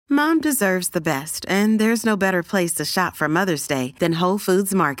Mom deserves the best, and there's no better place to shop for Mother's Day than Whole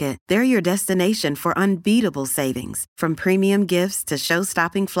Foods Market. They're your destination for unbeatable savings, from premium gifts to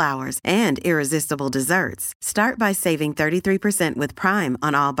show-stopping flowers and irresistible desserts. Start by saving 33% with Prime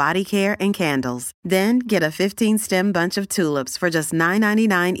on all body care and candles. Then get a 15-stem bunch of tulips for just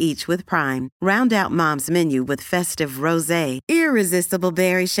 $9.99 each with Prime. Round out Mom's menu with festive rosé, irresistible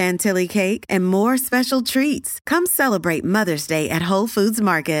berry chantilly cake, and more special treats. Come celebrate Mother's Day at Whole Foods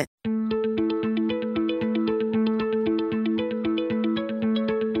Market.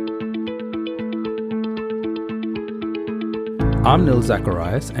 I'm Nil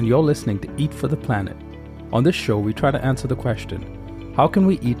Zacharias, and you're listening to Eat for the Planet. On this show, we try to answer the question, how can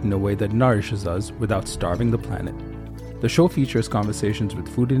we eat in a way that nourishes us without starving the planet? The show features conversations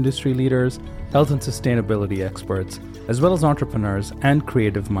with food industry leaders, health and sustainability experts, as well as entrepreneurs and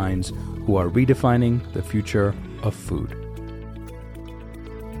creative minds who are redefining the future of food.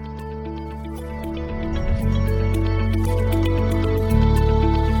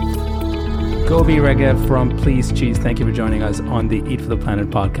 Kobe Regev from Please Cheese, thank you for joining us on the Eat for the Planet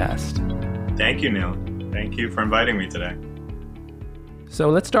podcast. Thank you, Neil. Thank you for inviting me today. So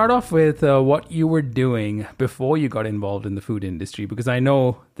let's start off with what you were doing before you got involved in the food industry, because I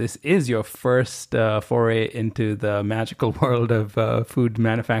know this is your first foray into the magical world of food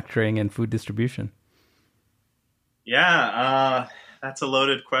manufacturing and food distribution. Yeah, that's a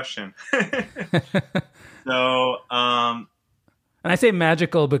loaded question. So, and I say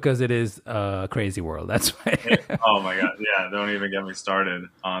magical because it is a crazy world. That's why. Oh my God. Yeah. Don't even get me started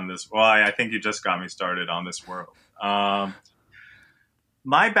on this. Well, I think you just got me started on this world.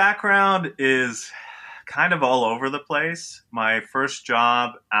 My background is kind of all over the place. My first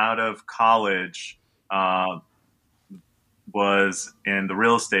job out of college was in the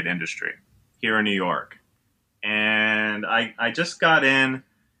real estate industry here in New York. And I just got in.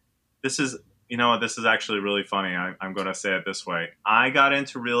 This is actually really funny. I'm going to say it this way. I got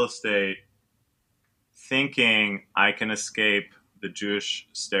into real estate thinking I can escape the Jewish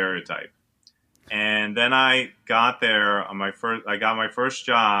stereotype. And then I got there on I got my first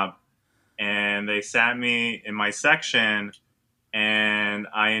job, and they sat me in my section, and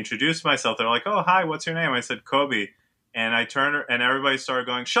I introduced myself. They're like, "Oh, hi, what's your name?" I said, "Kobe." And I turned, and everybody started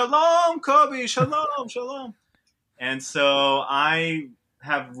going, "Shalom, Kobe, shalom, shalom." And so I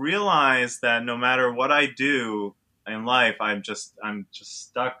have realized that no matter what I do in life, I'm just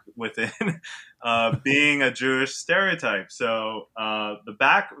stuck within being a Jewish stereotype. So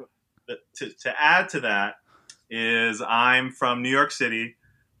to add to that is I'm from New York City.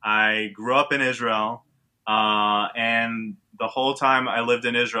 I grew up in Israel, and the whole time I lived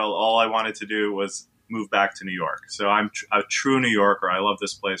in Israel, all I wanted to do was move back to New York. So I'm a true New Yorker. I love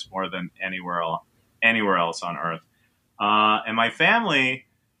this place more than anywhere else on earth. And my family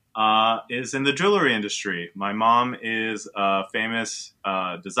is in the jewelry industry. My mom is a famous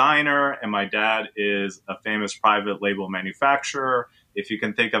designer, and my dad is a famous private label manufacturer. If you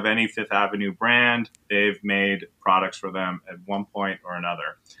can think of any Fifth Avenue brand, they've made products for them at one point or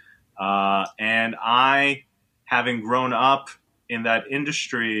another. And I, having grown up in that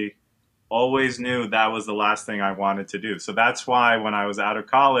industry, always knew that was the last thing I wanted to do. So that's why when I was out of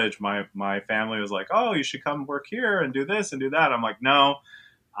college, my family was like, "Oh, you should come work here and do this and do that." I'm like, "No,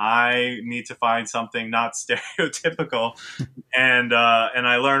 I need to find something not stereotypical." And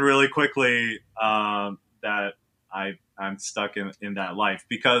I learned really quickly that I'm stuck in that life,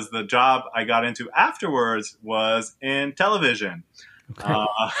 because the job I got into afterwards was in television.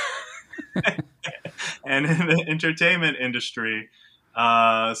 Okay. And in the entertainment industry.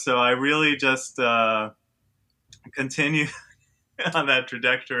 So I really just continue on that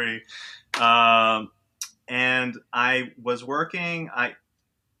trajectory. And I was working,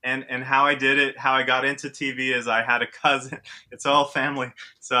 and how I did it, how I got into TV is I had a cousin. It's all family.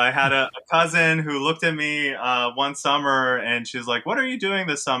 So I had a cousin who looked at me one summer, and she was like, "What are you doing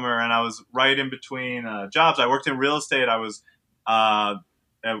this summer?" And I was right in between jobs. I worked in real estate. I was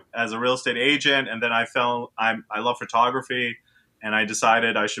as a real estate agent, and then I love photography, and I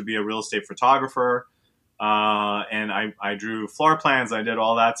decided I should be a real estate photographer. And I drew floor plans. I did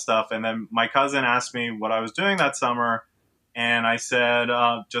all that stuff. And then my cousin asked me what I was doing that summer. And I said,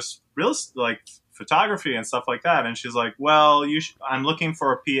 just photography and stuff like that. And she's like, "Well, I'm looking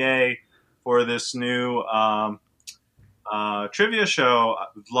for a PA for this new trivia show.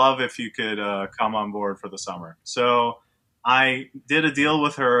 I'd love if you could come on board for the summer." So I did a deal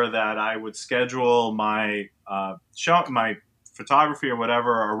with her that I would schedule my my photography or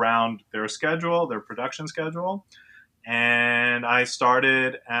whatever around their schedule, their production schedule. And I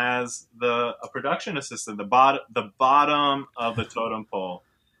started as a production assistant, the bottom of the totem pole.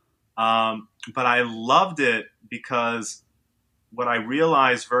 But I loved it because what I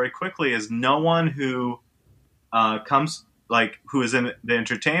realized very quickly is no one who who is in the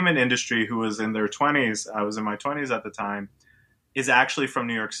entertainment industry, who was in their 20s, I was in my 20s at the time, is actually from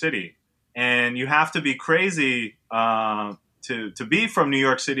New York City. And you have to be crazy to be from New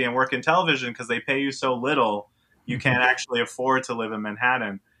York City and work in television because they pay you so little. You can't actually afford to live in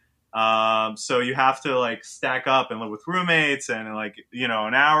Manhattan. So you have to like stack up and live with roommates and like,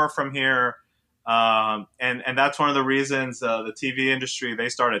 an hour from here. And that's one of the reasons the TV industry, they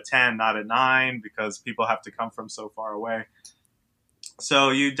start at 10, not at 9, because people have to come from so far away. So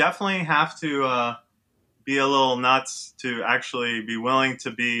you definitely have to be a little nuts to actually be willing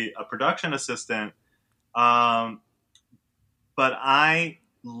to be a production assistant. But I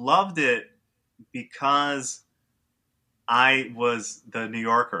loved it because I was the New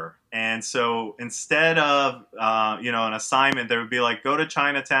Yorker. And so instead of, an assignment, there would be like, go to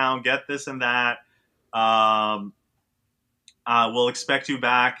Chinatown, get this and that. We'll expect you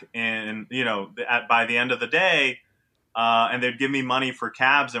back in, by the end of the day. And they'd give me money for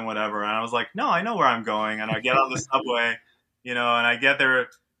cabs and whatever. And I was like, no, I know where I'm going. And I get on the subway, and I get there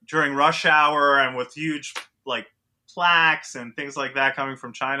during rush hour and with huge like plaques and things like that coming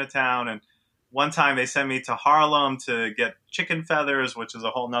from Chinatown. And one time they sent me to Harlem to get chicken feathers, which is a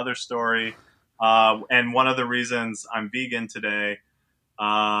whole nother story. And one of the reasons I'm vegan today.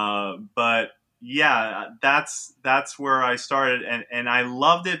 But yeah, that's where I started. And I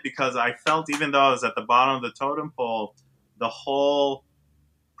loved it because I felt, even though I was at the bottom of the totem pole, the whole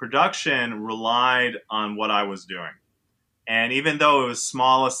production relied on what I was doing. And even though it was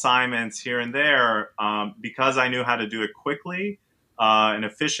small assignments here and there, because I knew how to do it quickly and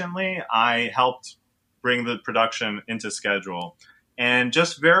efficiently, I helped bring the production into schedule. And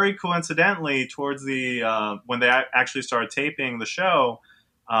just very coincidentally, towards the when they actually started taping the show,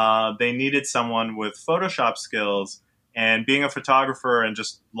 they needed someone with Photoshop skills. And being a photographer and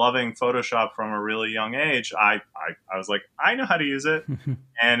just loving Photoshop from a really young age, I was like, I know how to use it.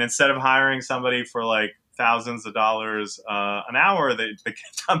 And instead of hiring somebody for like thousands of dollars an hour, they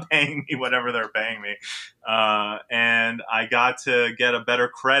kept on paying me whatever they're paying me. And I got to get a better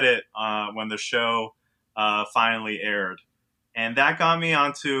credit when the show finally aired. And that got me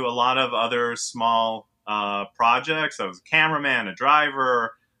onto a lot of other small projects. I was a cameraman, a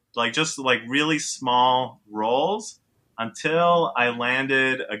driver, just really small roles, until I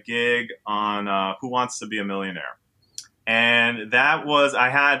landed a gig on Who Wants to Be a Millionaire. And that was, I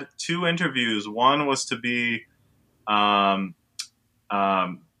had 2 interviews. One was to be, what's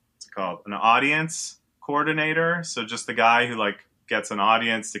it called? An audience coordinator. So just the guy who gets an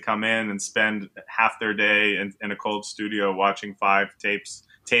audience to come in and spend half their day in a cold studio watching 5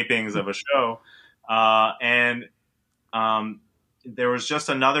 tapings of a show. And there was just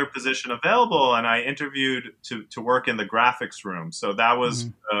another position available, and I interviewed to work in the graphics room. So that was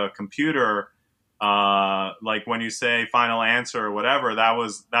a computer, like when you say final answer or whatever,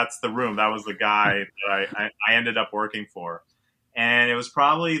 that's the room. That was the guy that I ended up working for. And it was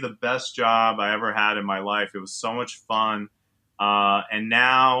probably the best job I ever had in my life. It was so much fun. And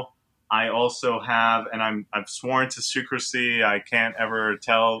now I also have, and I've sworn to secrecy. I can't ever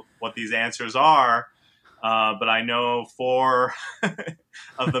tell what these answers are. But I know 4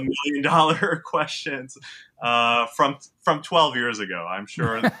 of the $1 million questions from 12 years ago. I'm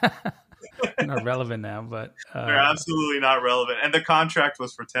sure not relevant now, but they're absolutely not relevant. And the contract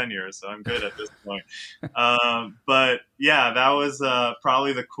was for 10 years, so I'm good at this point. But yeah, that was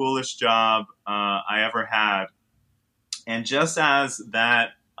probably the coolest job I ever had. And just as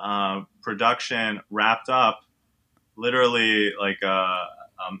that production wrapped up, literally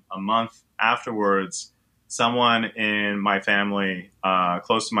a month afterwards, someone in my family,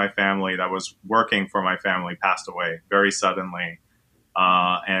 close to my family, that was working for my family, passed away very suddenly,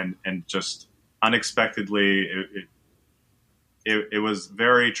 and just unexpectedly. It was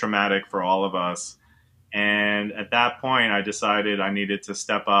very traumatic for all of us. And at that point, I decided I needed to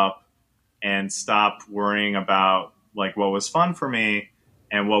step up and stop worrying about what was fun for me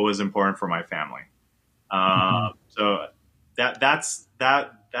and what was important for my family. So that's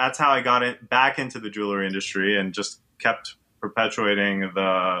how I got back into the jewelry industry and just kept perpetuating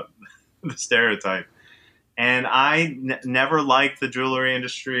the stereotype. And I never liked the jewelry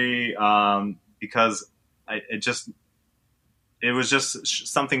industry because it was just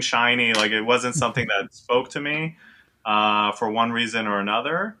something shiny. It wasn't something that spoke to me for one reason or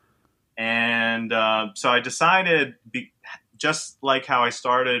another. And so I decided, just like how I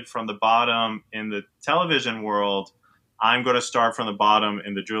started from the bottom in the television world, I'm going to start from the bottom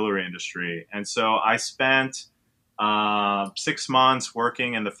in the jewelry industry. And so I spent 6 months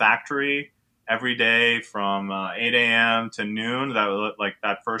working in the factory every day from 8 a.m. to noon. That was like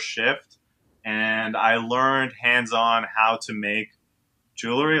that first shift. And I learned hands-on how to make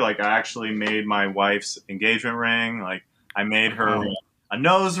jewelry. Like I actually made my wife's engagement ring. Like I made her a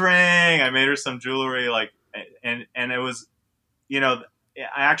nose ring. I made her some jewelry. Like, and it was, I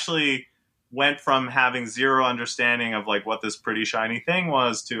actually went from having zero understanding of like what this pretty shiny thing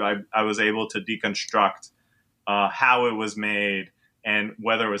was to I was able to deconstruct how it was made and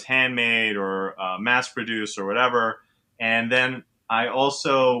whether it was handmade or mass produced or whatever. And then I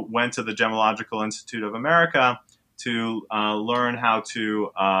also went to the Gemological Institute of America to learn how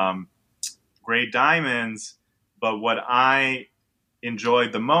to grade diamonds. But what I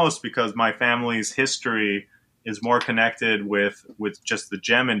enjoyed the most, because my family's history is more connected with just the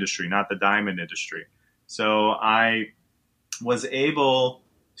gem industry, not the diamond industry. So I was able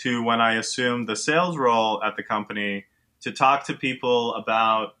to, when I assumed the sales role at the company, to talk to people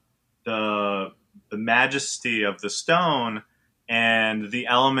about the majesty of the stone and the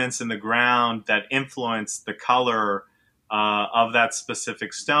elements in the ground that influence the color of that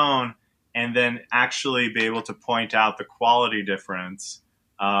specific stone, and then actually be able to point out the quality difference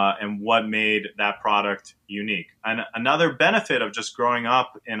and what made that product unique. And another benefit of just growing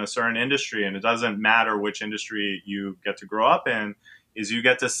up in a certain industry, and it doesn't matter which industry you get to grow up in, is you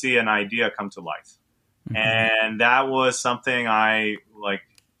get to see an idea come to life. Mm-hmm. And that was something I'll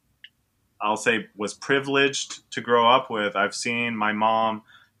say was privileged to grow up with. I've seen my mom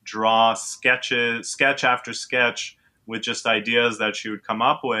draw sketch after sketch with just ideas that she would come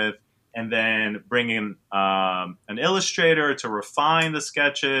up with, and then bring in an illustrator to refine the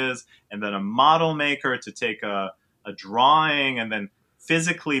sketches, and then a model maker to take a drawing, and then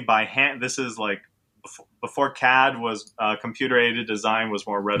physically by hand. This is like before CAD was computer-aided design was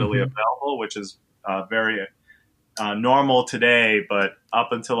more readily mm-hmm. available, which is very normal today, but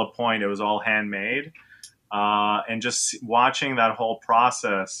up until a point, it was all handmade. And just watching that whole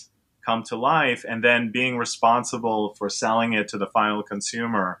process come to life, and then being responsible for selling it to the final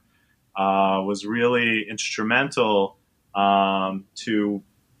consumer was really instrumental to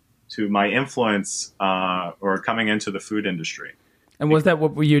my influence or coming into the food industry. And was that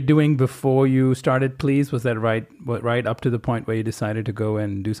what were you doing before you started Please? Was that right up to the point where you decided to go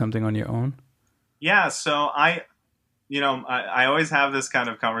and do something on your own? Yeah. So I always have this kind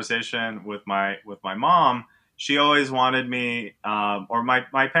of conversation with my mom. She always wanted me, or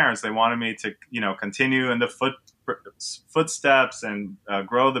my parents, they wanted me to, continue in the footsteps and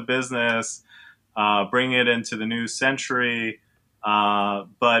grow the business, bring it into the new century.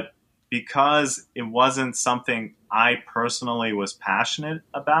 But because it wasn't something I personally was passionate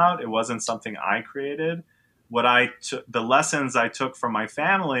about, it wasn't something I created. The lessons I took from my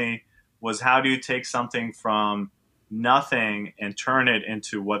family was, how do you take something from nothing and turn it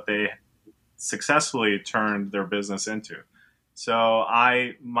into what they successfully turned their business into. So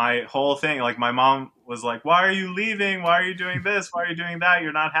my whole thing, like my mom was like, why are you leaving? Why are you doing this? Why are you doing that?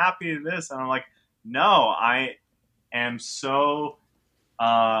 You're not happy in this. And I'm like, no, I am so,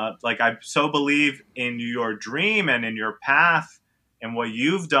 I so believe in your dream and in your path and what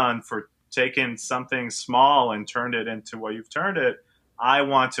you've done for taking something small and turned it into what you've turned it. I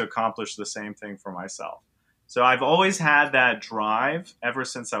want to accomplish the same thing for myself. So I've always had that drive ever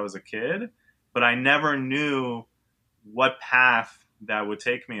since I was a kid, but I never knew what path that would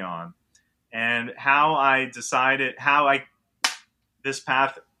take me on. And how this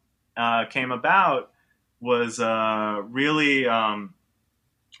path came about was really,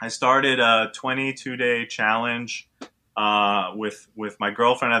 I started a 22-day challenge with my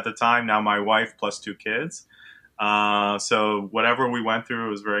girlfriend at the time, now my wife, plus 2 kids. So whatever we went through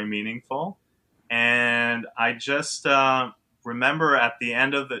was very meaningful. And I just remember at the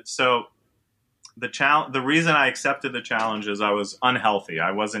end of it, so the reason I accepted the challenge is I was unhealthy.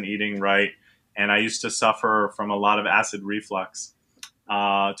 I wasn't eating right, and I used to suffer from a lot of acid reflux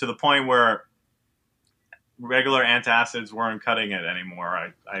to the point where regular antacids weren't cutting it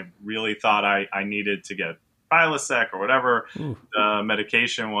anymore. I really thought I needed to get Prilosec or whatever the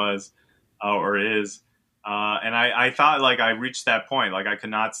medication was or is. And I thought like I reached that point, like I could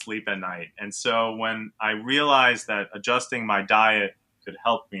not sleep at night. And so when I realized that adjusting my diet could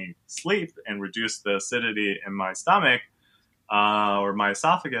help me sleep and reduce the acidity in my stomach or my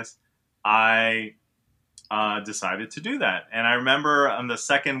esophagus, I decided to do that. And I remember on the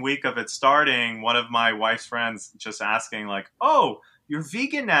second week of it starting, one of my wife's friends just asking like, oh, you're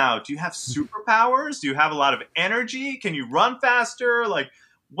vegan now. Do you have superpowers? Do you have a lot of energy? Can you run faster? Like,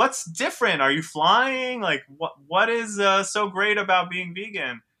 what's different? Are you flying? Like, what is so great about being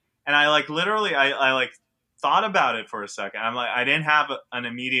vegan? And I like literally, I like thought about it for a second. I'm like, I didn't have an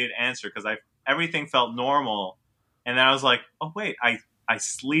immediate answer because everything felt normal. And then I was like, oh wait, I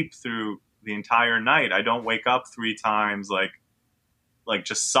sleep through the entire night. I don't wake up 3 times like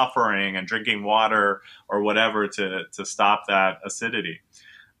just suffering and drinking water or whatever to stop that acidity.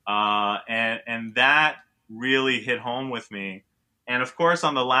 And that really hit home with me. And of course,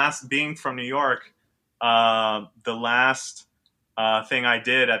 on the last, being from New York, the last thing I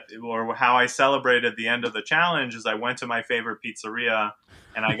did or how I celebrated the end of the challenge is I went to my favorite pizzeria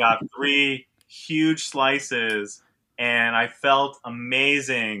and I got 3 huge slices, and I felt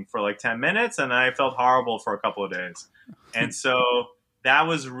amazing for like 10 minutes, and I felt horrible for a couple of days. And so that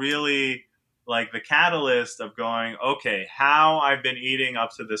was really like the catalyst of going, okay, how I've been eating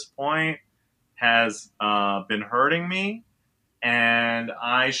up to this point has been hurting me, and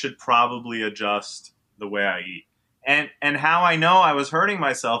I should probably adjust the way I eat. And how I know I was hurting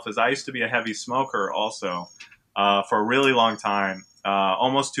myself is I used to be a heavy smoker also for a really long time,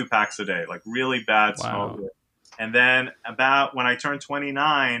 almost 2 packs a day, like really bad smoker. And then about when I turned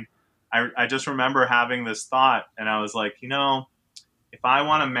 29, I just remember having this thought, and I was like, if I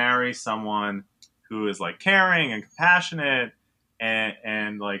want to marry someone who is like caring and compassionate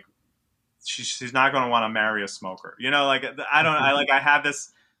and like she's not going to want to marry a smoker, I had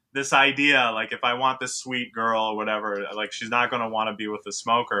this idea, like if I want this sweet girl or whatever, like she's not going to want to be with a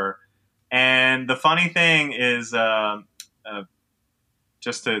smoker. And the funny thing is,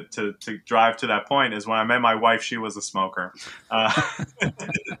 just to drive to that point, is when I met my wife, she was a smoker.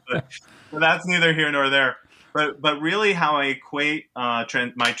 But that's neither here nor there. But really how I equate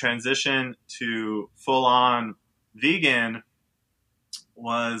my transition to full-on vegan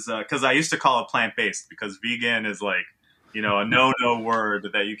was because I used to call it plant-based, because vegan is like, a no word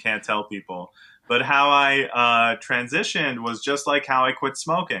that you can't tell people. But how I transitioned was just like how I quit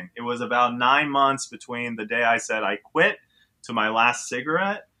smoking. It was about 9 months between the day I said I quit to my last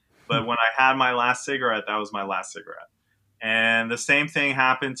cigarette. But when I had my last cigarette, that was my last cigarette. And the same thing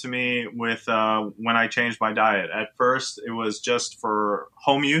happened to me with when I changed my diet. At first, it was just for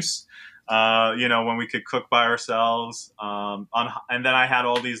home use, when we could cook by ourselves. And then I had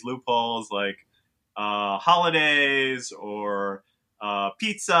all these loopholes like holidays or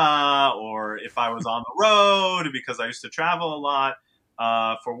pizza, or if I was on the road, because I used to travel a lot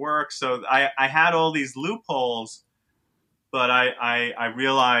for work. So I had all these loopholes. But I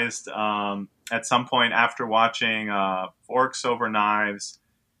realized at some point after watching Forks Over Knives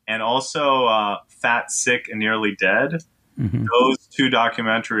and also Fat, Sick, and Nearly Dead, those 2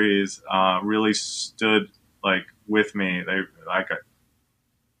 documentaries really stood like with me. They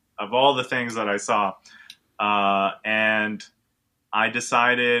of all the things that I saw, and I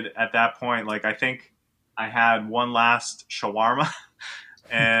decided at that point, like I think I had one last shawarma.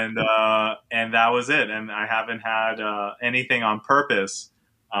 And that was it. And I haven't had anything on purpose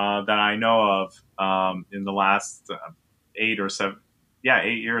that I know of in the last 8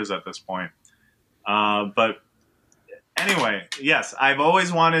 years at this point. But anyway, yes, I've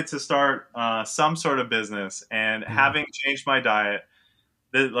always wanted to start some sort of business. And having changed my diet,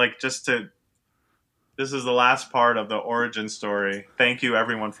 this is the last part of the origin story. Thank you,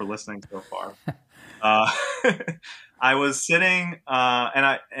 everyone, for listening so far. I was sitting,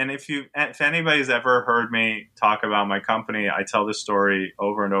 and if anybody's ever heard me talk about my company, I tell this story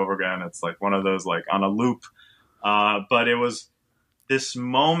over and over again. It's like one of those like on a loop. But it was this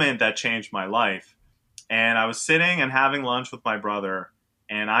moment that changed my life. And I was sitting and having lunch with my brother,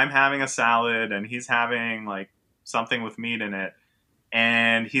 and I'm having a salad, and he's having like something with meat in it.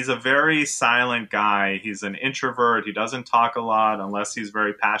 And he's a very silent guy. He's an introvert. He doesn't talk a lot unless he's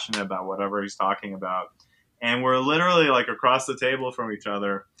very passionate about whatever he's talking about. And we're literally like across the table from each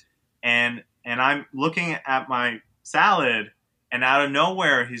other. And I'm looking at my salad, and out of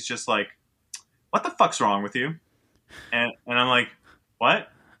nowhere, he's just like, "What the fuck's wrong with you?" And I'm like,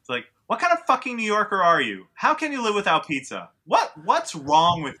 "What?" It's like, "What kind of fucking New Yorker are you? How can you live without pizza? What's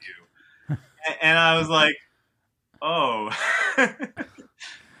wrong with you?" And I was like, "Oh." and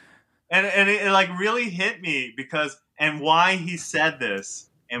it like really hit me and why he said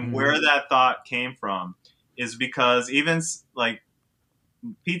this and where that thought came from is because even like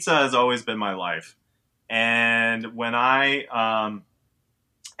pizza has always been my life. And when I,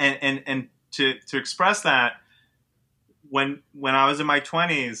 and to express that, when I was in my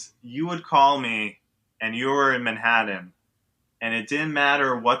 20s, you would call me and you were in Manhattan, and it didn't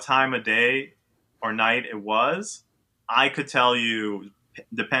matter what time of day or night it was, I could tell you,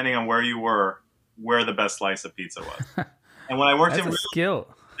 depending on where you were, where the best slice of pizza was. And when I worked That's a skill.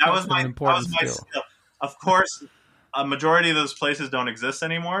 that was my skill. Of course, a majority of those places don't exist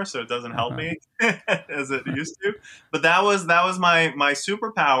anymore, so it doesn't help me as it used to. But that was my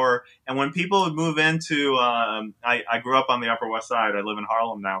superpower. And when people would move into, I grew up on the Upper West Side. I live in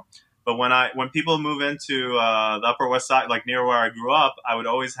Harlem now. But when people move into the Upper West Side, like near where I grew up, I would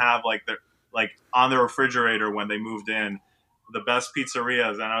always have like on the refrigerator when they moved in, the best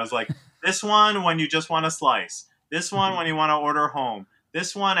pizzerias. And I was like, this one when you just want a slice, this one when you want to order home,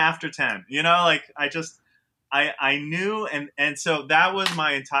 this one after 10. Like I knew, and so that was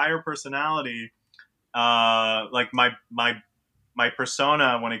my entire personality, like my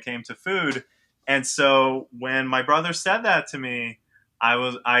persona when it came to food. And so when my brother said that to me,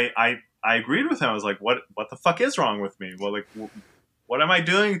 I agreed with him. I was like, what the fuck is wrong with me? Well, like, what am I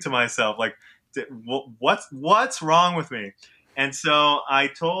doing to myself? Like, what's wrong with me? And so I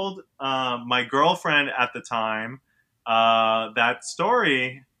told my girlfriend at the time that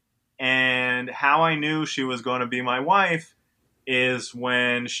story. And how I knew she was going to be my wife is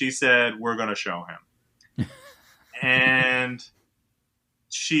when she said, we're going to show him. And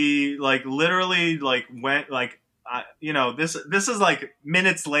she like literally like went like, this is like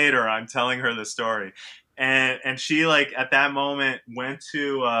minutes later, I'm telling her the story. And she like at that moment went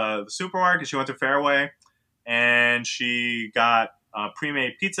to the supermarket. She went to Fairway and she got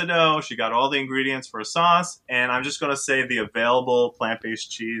pre-made pizza dough. She got all the ingredients for a sauce, and I'm just going to say the available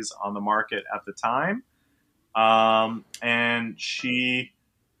plant-based cheese on the market at the time. And she,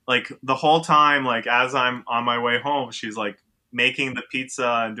 like the whole time, like as I'm on my way home, she's like making the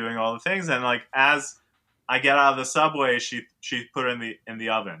pizza and doing all the things. And like as I get out of the subway, she put it in the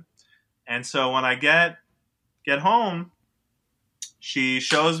oven. And so when I get home, she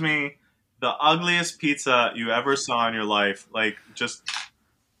shows me the ugliest pizza you ever saw in your life, like just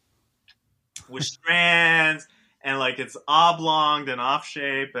with strands and like it's oblonged and off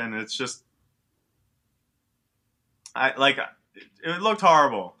shape, and it's just, it looked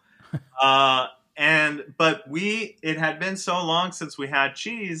horrible. But it had been so long since we had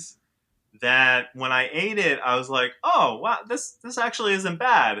cheese that when I ate it, I was like, oh wow, this actually isn't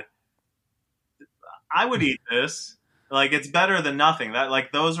bad. I would eat this. Like, it's better than nothing. That,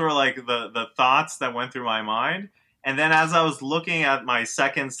 like, those were like the thoughts that went through my mind. And then as I was looking at my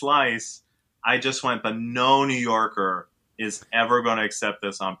second slice, I just went, but no New Yorker is ever going to accept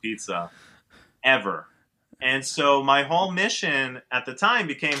this on pizza, ever. And so my whole mission at the time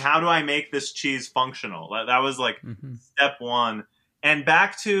became, how do I make this cheese functional? That was like step one. And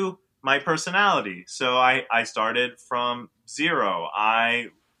back to my personality. So I started from zero.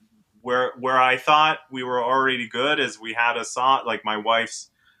 Where I thought we were already good is we had a sauce, like my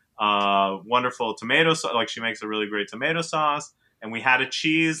wife's wonderful tomato sauce, like she makes a really great tomato sauce, and we had a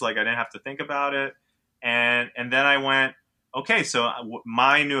cheese, like I didn't have to think about it. And then I went, okay, so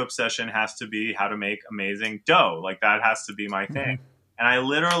my new obsession has to be how to make amazing dough. Like that has to be my thing. And I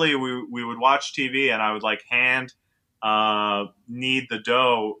literally, we would watch TV and I would like hand knead the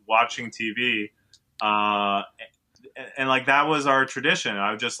dough watching TV. And like that was our tradition.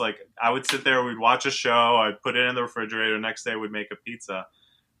 I would just like, I would sit there, we'd watch a show, I'd put it in the refrigerator, next day we'd make a pizza.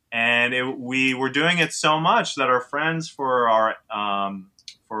 And we were doing it so much that our friends for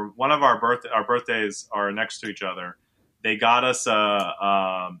one of our birthdays are next to each other. They got us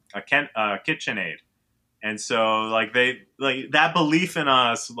a KitchenAid. And so like that belief in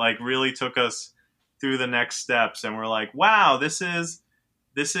us like really took us through the next steps. And we're like, wow, this is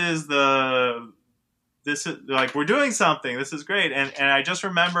like, we're doing something. This is great. And I just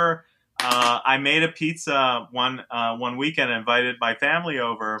remember I made a pizza one weekend, invited my family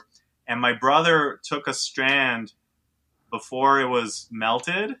over, and my brother took a strand before it was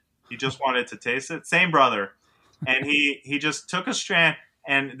melted. He just wanted to taste it. Same brother. And he just took a strand,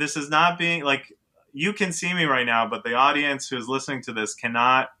 and this is not being like, you can see me right now, but the audience who's listening to this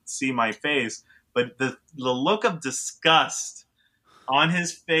cannot see my face. But the look of disgust on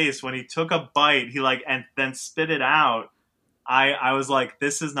his face when he took a bite, he like, and then spit it out. I was like,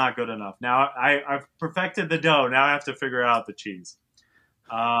 this is not good enough. Now I've perfected the dough. Now I have to figure out the cheese.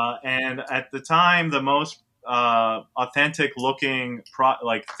 And at the time, the most authentic looking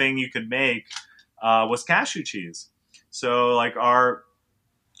thing you could make was cashew cheese. So like our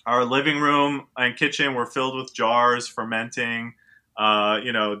living room and kitchen were filled with jars fermenting,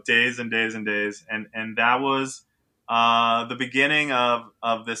 days and days and days. And that was the beginning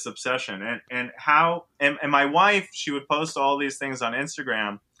of this obsession. And my wife, she would post all these things on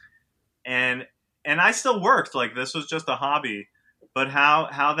Instagram, and I still worked. Like, this was just a hobby, but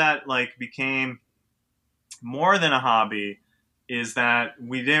how that like became more than a hobby is that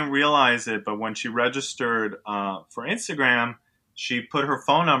we didn't realize it, but when she registered for Instagram, she put her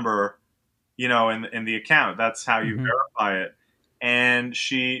phone number in the account. That's how you verify it. And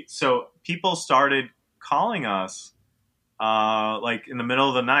so people started calling us, like in the middle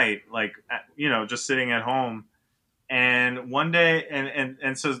of the night, like, just sitting at home. And one day,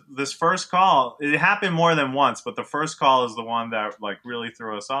 and so this first call, it happened more than once, but the first call is the one that like really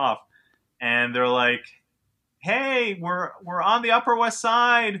threw us off. And they're like, "Hey, we're on the Upper West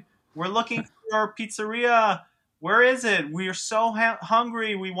Side. We're looking for a pizzeria. Where is it? We are so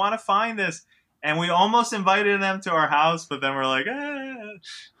hungry. We want to find this." And we almost invited them to our house, but then we're like,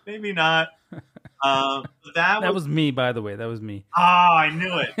 maybe not. That was me, by the way. That was me. Ah, I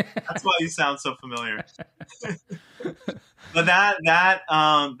knew it. That's why you sound so familiar. But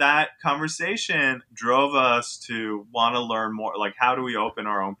that conversation drove us to want to learn more. Like, how do we open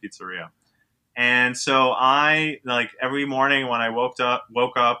our own pizzeria? And so I, like, every morning when I woke up, and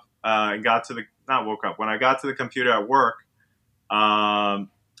when I got to the computer at work,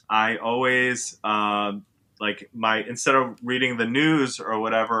 I always, instead of reading the news or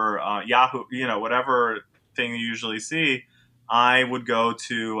whatever, Yahoo, whatever thing you usually see, I would go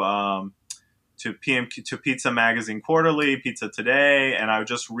to Pizza Magazine Quarterly, Pizza Today, and I would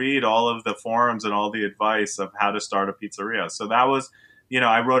just read all of the forums and all the advice of how to start a pizzeria. So that was,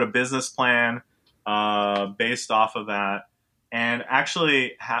 I wrote a business plan based off of that. And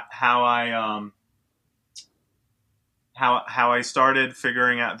actually how I started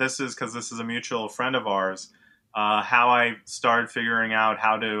figuring out, this is because this is a mutual friend of ours, how I started figuring out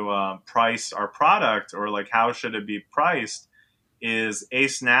how to price our product, or like how should it be priced, is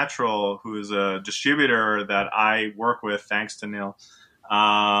Ace Natural, who is a distributor that I work with, thanks to Neil,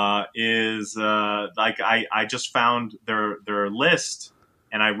 I just found their list,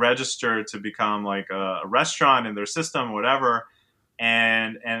 and I registered to become like a restaurant in their system, whatever.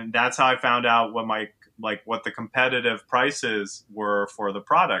 And that's how I found out what the competitive prices were for the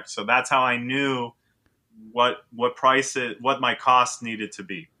product. So that's how I knew what my costs needed to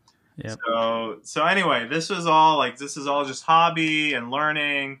be. Yep. So anyway, this is all just hobby and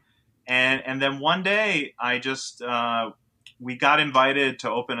learning. And then one day I just, we got invited to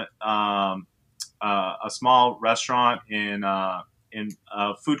open a small restaurant in a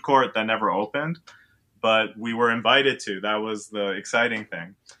food court that never opened, but we were invited to. That was the exciting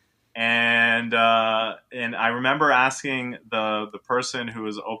thing. And I remember asking the person who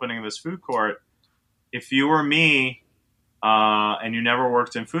was opening this food court, if you were me, and you never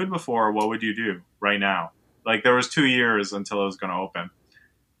worked in food before, what would you do right now? Like, there was 2 years until it was going to open.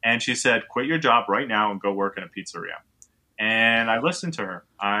 And she said, quit your job right now and go work in a pizzeria. And I listened to her.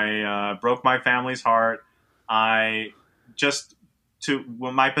 I broke my family's heart. My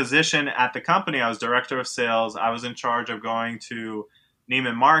position at the company, I was director of sales. I was in charge of going to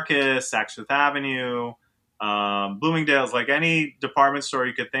Neiman Marcus, Saks Fifth Avenue, Bloomingdale's, like any department store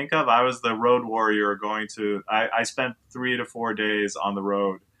you could think of. I was the road warrior going to. I spent 3 to 4 days on the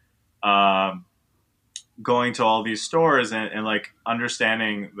road, going to all these stores and like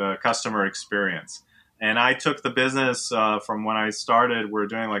understanding the customer experience. And I took the business from when I started. We're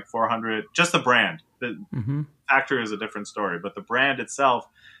doing like 400, just the brand. The factory is a different story, but the brand itself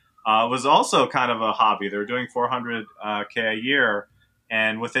was also kind of a hobby. They were doing 400K a year.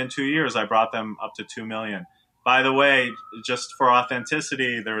 And within 2 years, I brought them up to 2 million. By the way, just for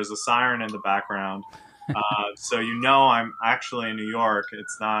authenticity, there was a siren in the background. So I'm actually in New York.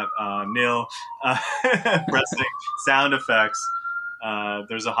 It's not Neil pressing sound effects.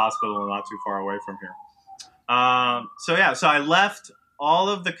 There's a hospital not too far away from here. So I left all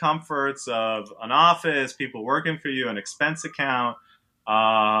of the comforts of an office, people working for you, an expense account,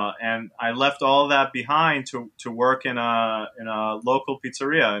 and I left all of that behind to work in a local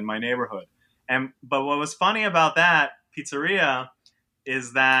pizzeria in my neighborhood. But what was funny about that pizzeria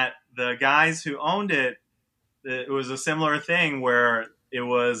is that the guys who owned it was a similar thing where it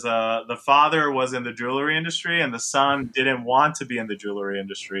was the father was in the jewelry industry and the son didn't want to be in the jewelry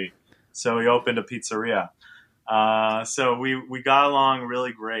industry, so he opened a pizzeria. So we got along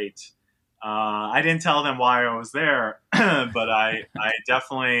really great. I didn't tell them why I was there, but I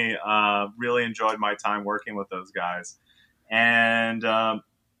definitely really enjoyed my time working with those guys. And the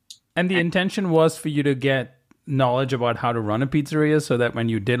intention was for you to get knowledge about how to run a pizzeria so that when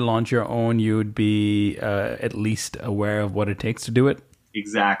you did launch your own, you'd be at least aware of what it takes to do it?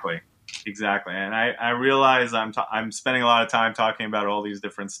 Exactly. And I realize I'm spending a lot of time talking about all these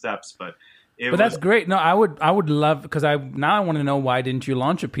different steps, but that's great. No, I would love, because I want to know, why didn't you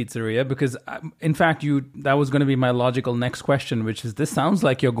launch a pizzeria? Because in fact, that was going to be my logical next question, which is, this sounds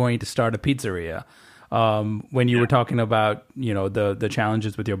like you're going to start a pizzeria. When you were talking about, the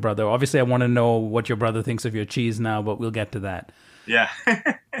challenges with your brother. Obviously, I want to know what your brother thinks of your cheese now, but we'll get to that. Yeah.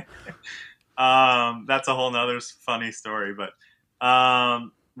 That's a whole nother funny story. But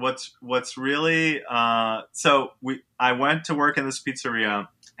what's really I went to work in this pizzeria,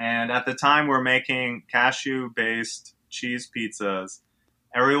 and at the time we're making cashew based cheese pizzas.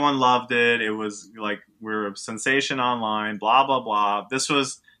 Everyone loved it. It was like we were a sensation online. Blah blah blah.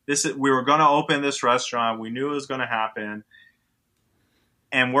 We were going to open this restaurant. We knew it was going to happen.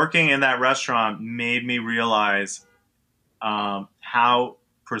 And working in that restaurant made me realize how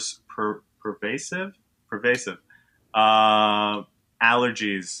pervasive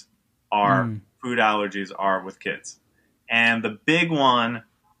allergies food allergies are with kids. And the big one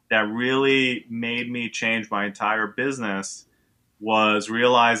that really made me change my entire business was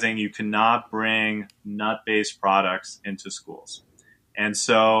realizing you cannot bring nut-based products into schools. And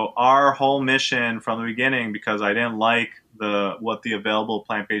so our whole mission from the beginning, because I didn't like what the available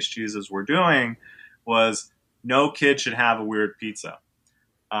plant-based cheeses were doing, was no kid should have a weird pizza.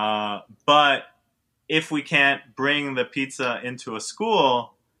 But if we can't bring the pizza into a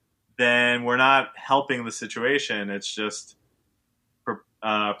school, then we're not helping the situation. It's just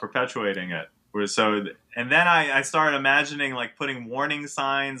perpetuating it. And then I started imagining like putting warning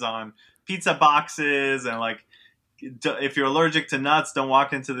signs on pizza boxes and like, if you're allergic to nuts, don't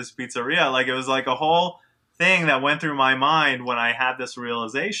walk into this pizzeria. Like it was like a whole thing that went through my mind when I had this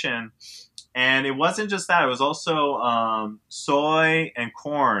realization. And it wasn't just that; it was also soy and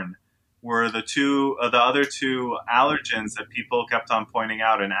corn were the other two allergens that people kept on pointing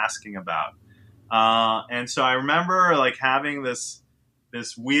out and asking about. And so I remember like having this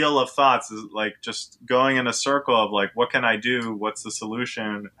wheel of thoughts, like just going in a circle of like, what can I do? What's the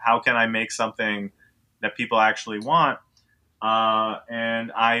solution? How can I make something that people actually want?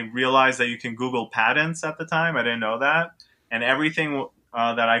 And I realized that you can Google patents at the time. I didn't know that. And everything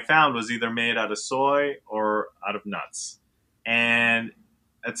that I found was either made out of soy or out of nuts. And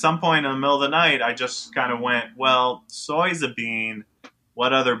at some point in the middle of the night, I just kind of went, well, soy's a bean.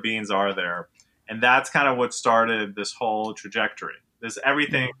 What other beans are there? And that's kind of what started this whole trajectory. This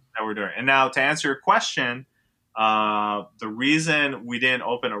everything that we're doing. And now to answer your question, the reason we didn't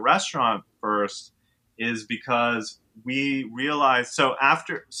open a restaurant first is because we realized,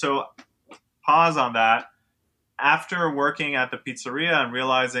 pause on that. After working at the pizzeria and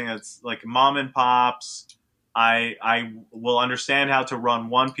realizing it's like mom and pops, I will understand how to run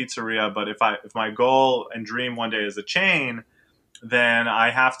one pizzeria, but if my goal and dream one day is a chain, then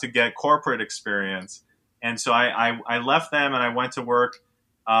I have to get corporate experience. And so I left them and I went to work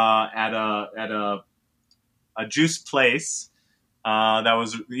at a juice place that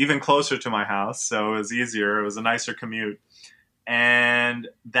was even closer to my house, so it was easier. It was a nicer commute. And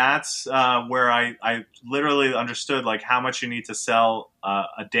that's where I literally understood like how much you need to sell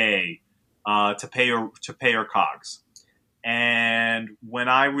a day to pay your COGS. And when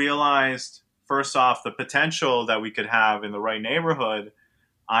I realized, first off, the potential that we could have in the right neighborhood,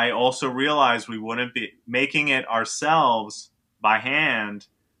 I also realized we wouldn't be making it ourselves by hand.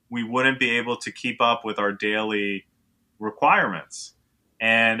 We wouldn't be able to keep up with our daily requirements.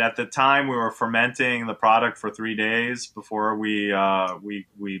 And at the time, we were fermenting the product for 3 days before we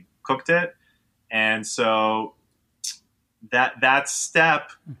cooked it, and so that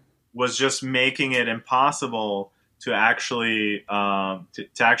step was just making it impossible to actually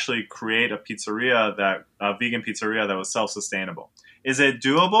create a vegan pizzeria that was self-sustainable. Is it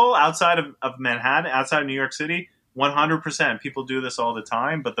doable outside of Manhattan, outside of New York City? 100%. People do this all the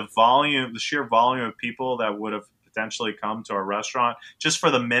time, but the sheer volume of people that would have potentially come to our restaurant just for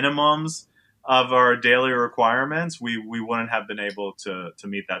the minimums of our daily requirements, we wouldn't have been able to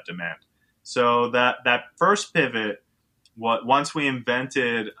meet that demand. So that first pivot, once we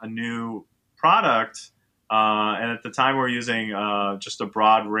invented a new product, and at the time we were using just a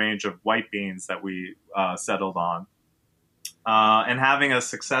broad range of white beans that we settled on, and having a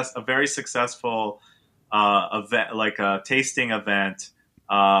very successful event, like a tasting event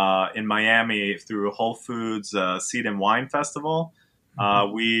in Miami through Whole Foods Seed and Wine Festival.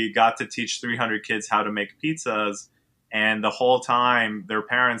 We got to teach 300 kids how to make pizzas, and the whole time their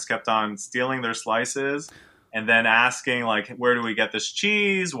parents kept on stealing their slices and then asking, like, where do we get this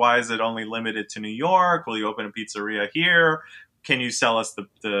cheese? Why is it only limited to New York? Will you open a pizzeria here? Can you sell us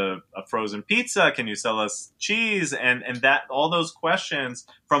a frozen pizza? Can you sell us cheese? And that all those questions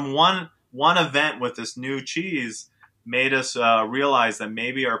from one event with this new cheese made us realize that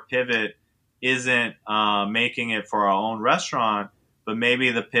maybe our pivot isn't making it for our own restaurant, but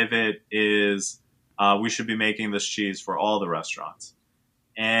maybe the pivot is we should be making this cheese for all the restaurants.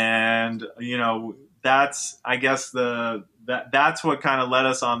 And, that's, I guess, that's what kind of led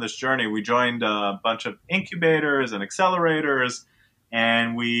us on this journey. We joined a bunch of incubators and accelerators,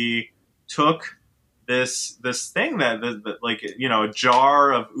 and we took this thing that like, you know, a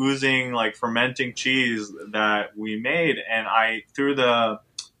jar of oozing, like, fermenting cheese that we made, and I, through the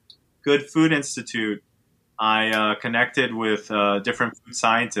Good Food Institute, I connected with different food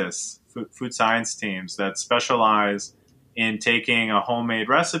scientists, food science teams that specialize in taking a homemade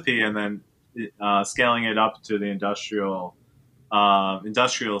recipe and then scaling it up to the industrial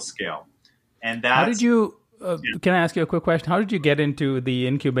scale. And How that's did you? Can I ask you a quick question? How did you get into the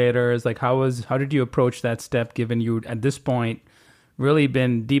incubators? Like, how did you approach that step? Given you at this point really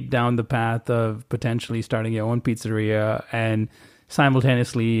been deep down the path of potentially starting your own pizzeria and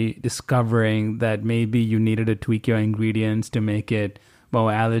simultaneously discovering that maybe you needed to tweak your ingredients to make it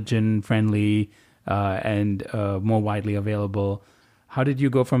more allergen friendly and more widely available. How did you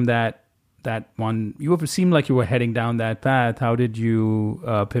go from that one? You seemed like you were heading down that path. How did you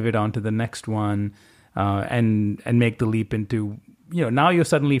pivot on to the next one and make the leap into, you know, now you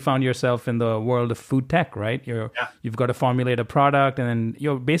suddenly found yourself in the world of food tech, right? You've got to formulate a product, and then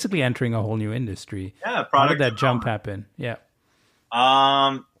you're basically entering a whole new industry. Yeah, how did that jump happen? Yeah.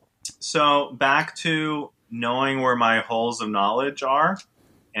 So back to knowing where my holes of knowledge are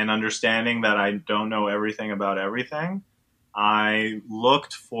and understanding that I don't know everything about everything, I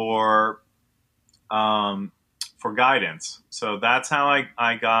looked for guidance. So that's how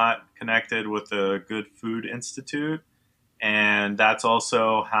I got connected with the Good Food Institute. And that's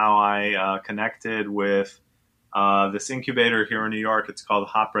also how I connected with this incubator here in New York. It's called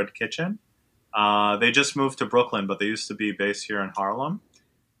Hot Bread Kitchen. They just moved to Brooklyn, but they used to be based here in Harlem.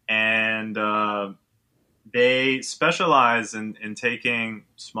 And they specialize in taking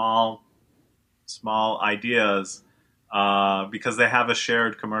small ideas because they have a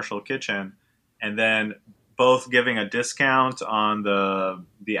shared commercial kitchen, and then both giving a discount on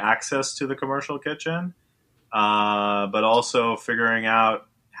the access to the commercial kitchen, but also figuring out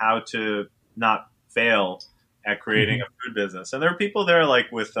how to not fail at creating a food business. And there are people there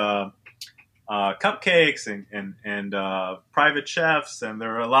like with cupcakes and private chefs, and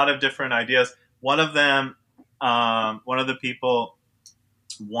there are a lot of different ideas. One of them, one of the people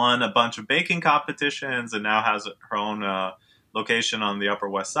won a bunch of baking competitions and now has her own location on the Upper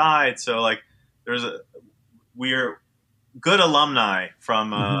West Side. So like we're good alumni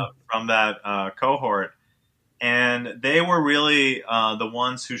from that cohort. And they were really the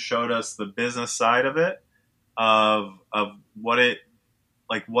ones who showed us the business side of it, of what it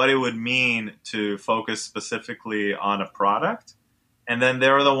would mean to focus specifically on a product. And then they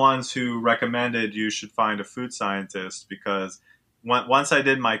were the ones who recommended you should find a food scientist, because once I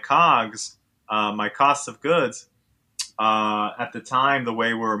did my COGS, my cost of goods, at the time, the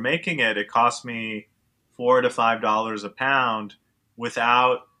way we were making it, it cost me $4 to $5 a pound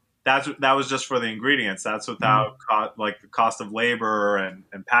without, that was just for the ingredients. That's without the cost of labor and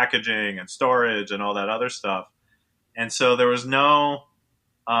packaging and storage and all that other stuff. And so there was no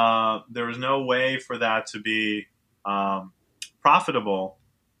way for that to be profitable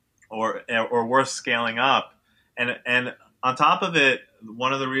or worth scaling up. And on top of it,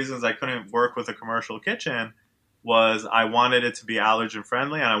 one of the reasons I couldn't work with a commercial kitchen was I wanted it to be allergen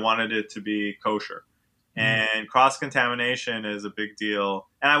friendly and I wanted it to be kosher. And cross-contamination is a big deal.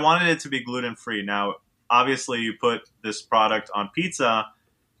 And I wanted it to be gluten-free. Now, obviously, you put this product on pizza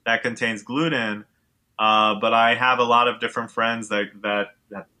that contains gluten, but I have a lot of different friends that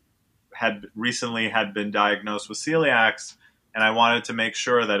had recently been diagnosed with celiacs, and I wanted to make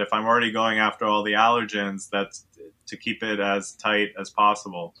sure that if I'm already going after all the allergens, that's to keep it as tight as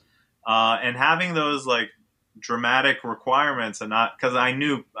possible. And having those like dramatic requirements, and not because I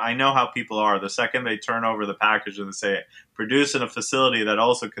know how people are. The second they turn over the package and they say produce in a facility that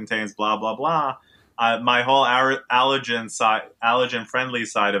also contains blah blah blah, my whole allergen friendly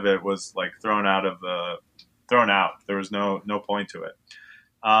side of it was like thrown out. There was no point to it.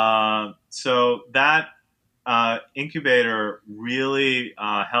 So that incubator really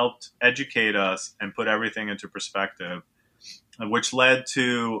helped educate us and put everything into perspective, which led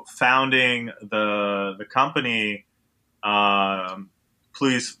to founding the company,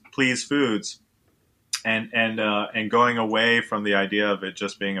 Please Foods, and going away from the idea of it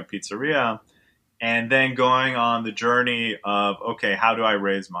just being a pizzeria, and then going on the journey of, okay, how do I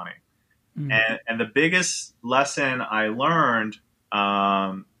raise money? And the biggest lesson I learned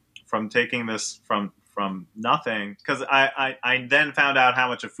from taking this from nothing, because I then found out how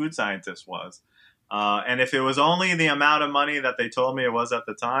much a food scientist was. And if it was only the amount of money that they told me it was at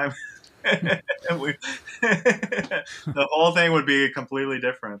the time, the whole thing would be completely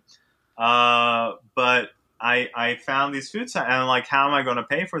different. But I found these food scientists, and I'm like, how am I going to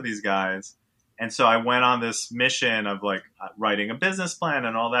pay for these guys? And so I went on this mission of like writing a business plan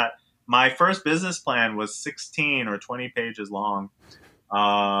and all that. my first business plan was 16 or 20 pages long.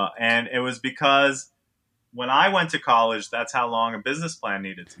 And it was because when I went to college, that's how long a business plan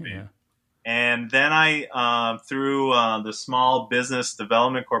needed to be. Yeah. And then I, through the Small Business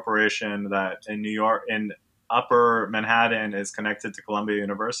Development Corporation that in New York, in Upper Manhattan, is connected to Columbia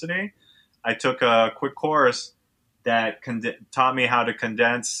University, I took a quick course that taught me how to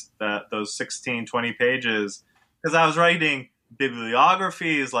condense those 16, 20 pages, because I was writing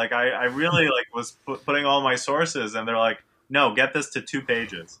bibliographies. Like I really was putting all my sources, and they're like, no, get this to 2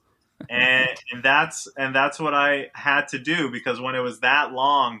 pages. And that's what I had to do, because when it was that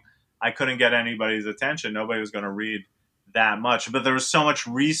long, I couldn't get anybody's attention. Nobody was going to read that much. But there was so much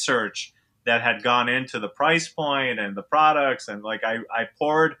research that had gone into the price point and the products, and I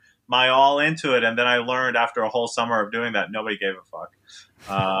poured my all into it. And then I learned after a whole summer of doing that, nobody gave a fuck.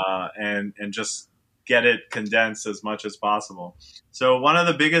 And just get it condensed as much as possible. So one of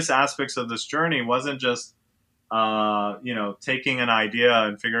the biggest aspects of this journey wasn't just, taking an idea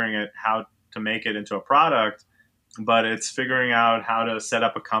and figuring it how to make it into a product, but it's figuring out how to set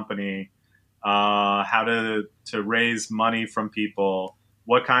up a company, how to raise money from people,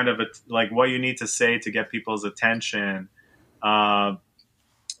 what kind of what you need to say to get people's attention. I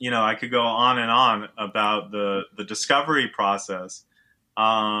could go on and on about the discovery process.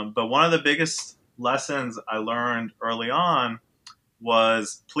 But one of the biggest lessons I learned early on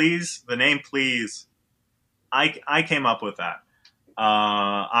was the name Please. I came up with that.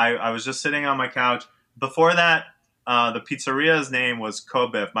 I was just sitting on my couch. Before that, the pizzeria's name was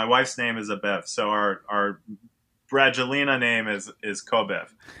Kobev. My wife's name is Abev, so our Bradgelina name is Kobev.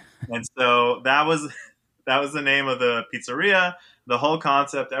 And so that was the name of the pizzeria. The whole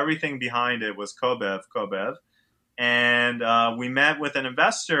concept, everything behind it was Kobev. And we met with an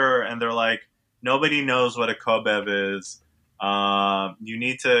investor, and they're like, nobody knows what a Kobev is. You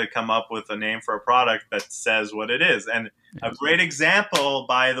need to come up with a name for a product that says what it is. And a great example,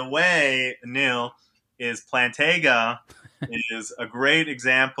 by the way, Neil, is Plantega is a great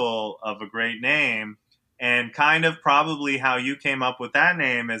example of a great name. And kind of probably how you came up with that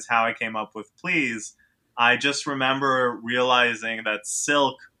name is how I came up with Please. I just remember realizing that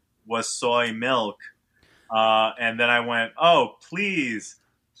silk was soy milk. And then I went, oh, please,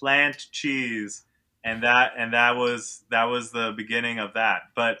 plant cheese. And that was the beginning of that.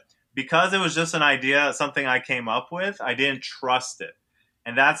 But because it was just an idea, something I came up with, I didn't trust it.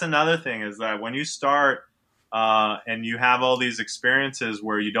 And that's another thing, is that when you start and you have all these experiences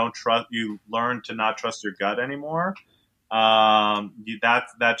where you learn to not trust your gut anymore,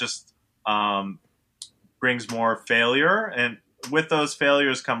 that just brings more failure. And with those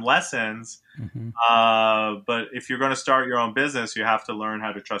failures come lessons. Mm-hmm. But if you're going to start your own business, you have to learn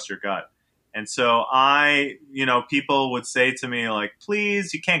how to trust your gut. And so people would say to me, like,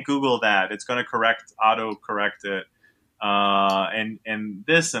 please, you can't Google that. It's going to auto correct it. And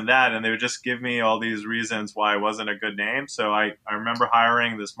this and that. And they would just give me all these reasons why it wasn't a good name. So I remember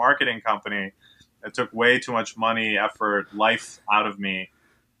hiring this marketing company that took way too much money, effort, life out of me.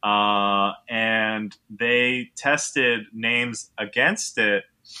 And they tested names against it.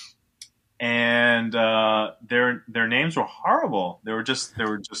 And their names were horrible. They were just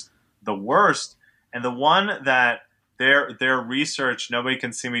the worst. And the one that their research, nobody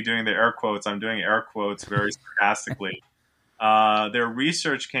can see me doing the air quotes. I'm doing air quotes very sarcastically. Their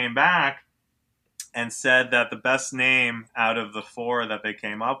research came back and said that the best name out of the 4 that they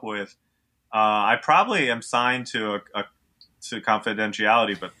came up with, I probably am signed to to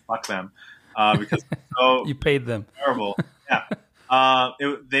confidentiality, but fuck them, because it's so you paid them terrible. Yeah,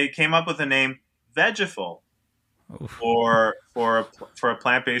 they came up with the name Vegeful. For a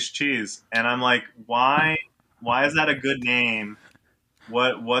plant-based cheese, and I'm like, why is that a good name?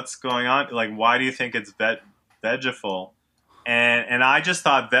 What's going on? Like, why do you think it's Vegeful? And I just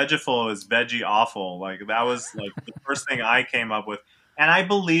thought Vegeful is veggie awful. Like, that was like the first thing I came up with, and I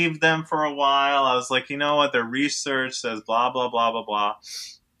believed them for a while. I was like, you know what? Their research says blah blah blah blah blah.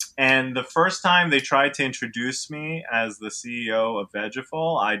 And the first time they tried to introduce me as the CEO of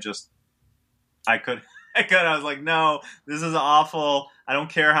Vegeful, I couldn't. I was like, no, this is awful. I don't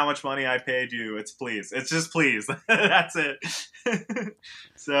care how much money I paid you. It's Please. It's just Please. That's it.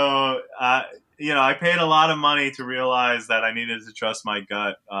 So, I paid a lot of money to realize that I needed to trust my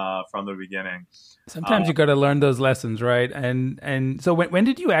gut from the beginning. Sometimes you got to learn those lessons, right? And so when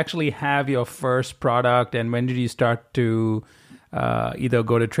did you actually have your first product, and when did you start to either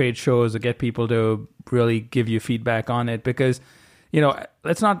go to trade shows or get people to really give you feedback on it? Because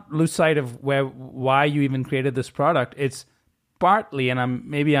let's not lose sight of why you even created this product. It's partly, and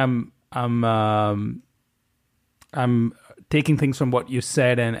I'm taking things from what you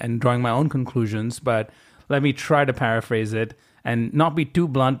said and drawing my own conclusions, but let me try to paraphrase it and not be too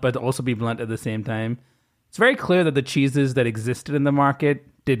blunt, but also be blunt at the same time. It's very clear that the cheeses that existed in the market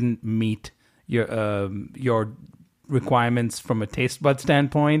didn't meet your requirements from a taste bud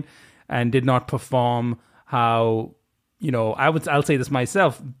standpoint and did not perform how, I'll say this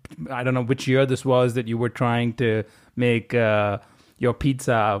myself. I don't know which year this was that you were trying to make your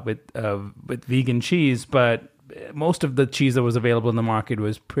pizza with vegan cheese, but most of the cheese that was available in the market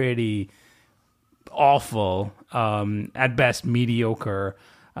was pretty awful, at best mediocre.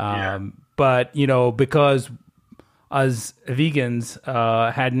 But, because us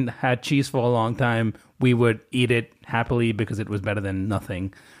vegans hadn't had cheese for a long time, we would eat it happily because it was better than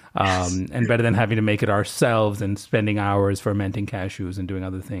nothing. And better than having to make it ourselves and spending hours fermenting cashews and doing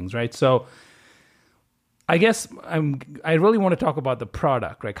other things, right? So I guess I really want to talk about the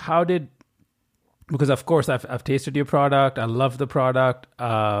product. Like, because of course I've tasted your product. I love the product.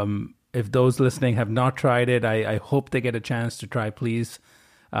 If those listening have not tried it, I hope they get a chance to try, please.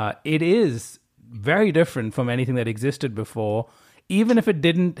 It is very different from anything that existed before. Even if it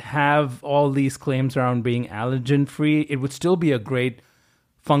didn't have all these claims around being allergen-free, it would still be a great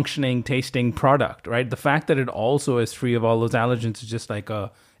functioning, tasting product, right? The fact that it also is free of all those allergens is just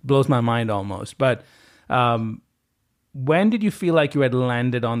blows my mind almost. But when did you feel like you had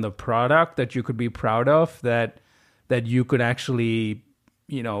landed on the product that you could be proud of, that you could actually,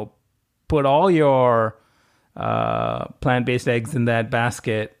 put all your plant-based eggs in that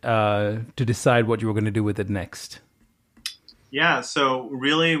basket to decide what you were going to do with it next? Yeah, so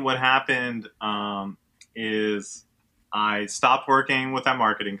really what happened is I stopped working with that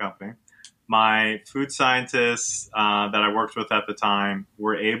marketing company. My food scientists that I worked with at the time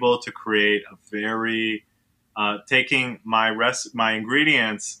were able to create a very taking my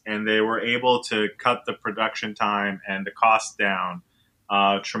ingredients, and they were able to cut the production time and the cost down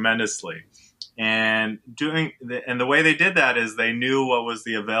tremendously. And the way they did that is they knew what was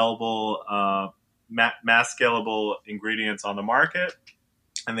the available mass scalable ingredients on the market,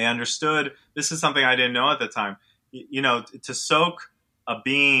 and they understood this is something I didn't know at the time. To soak a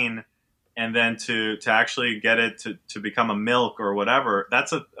bean and then to actually get it to become a milk or whatever,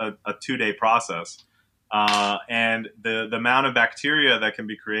 that's a 2-day process. And the amount of bacteria that can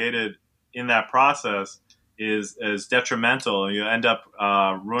be created in that process is detrimental. You end up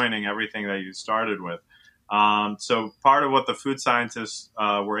ruining everything that you started with. So part of what the food scientists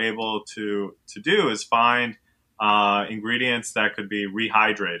were able to do is find ingredients that could be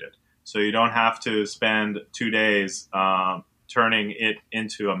rehydrated. So you don't have to spend 2 days turning it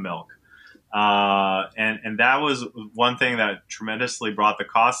into a milk. And that was one thing that tremendously brought the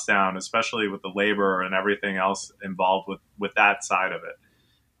costs down, especially with the labor and everything else involved with that side of it.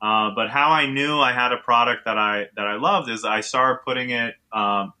 But how I knew I had a product that I loved is I started putting it.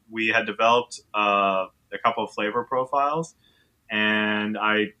 We had developed a couple of flavor profiles, and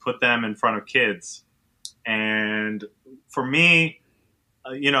I put them in front of kids. And for me,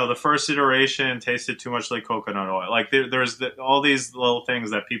 the first iteration tasted too much like coconut oil. Like there's all these little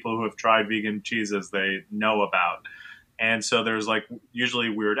things that people who have tried vegan cheeses, they know about. And so there's usually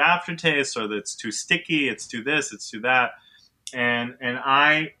weird aftertaste, or that's too sticky. It's too this, it's too that. And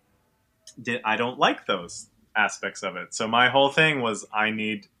I don't like those aspects of it. So my whole thing was I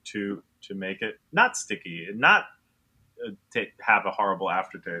need to make it not sticky and not have a horrible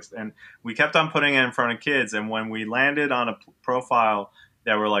aftertaste. And we kept on putting it in front of kids. And when we landed on a profile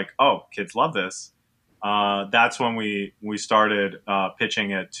that were like, oh, kids love this, that's when we started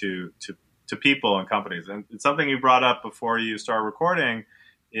pitching it to people and companies. And it's something you brought up before you started recording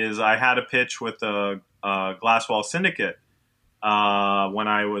is I had a pitch with the Glasswall Syndicate when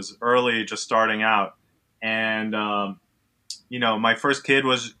I was early, just starting out. And, my first kid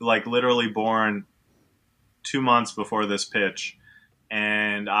was literally born 2 months before this pitch.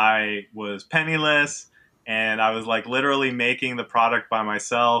 And I was penniless, and I was literally making the product by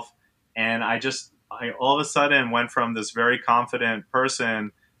myself. And I all of a sudden went from this very confident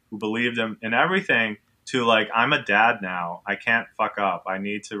person who believed in everything to I'm a dad now. I can't fuck up. I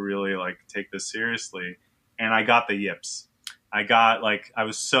need to really take this seriously. And I got the yips. I got I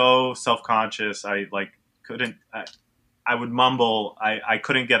was so self-conscious. I couldn't, I would mumble. I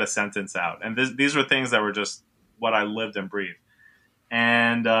couldn't get a sentence out. And these were things that were just what I lived and breathed.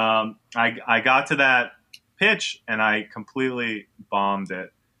 And I got to that pitch and I completely bombed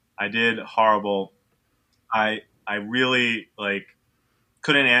it. I did horrible. I really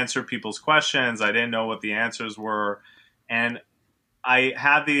couldn't answer people's questions. I didn't know what the answers were. And I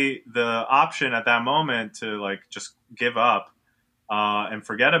had the option at that moment to just give up and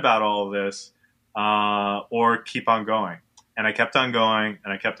forget about all of this or keep on going. And I kept on going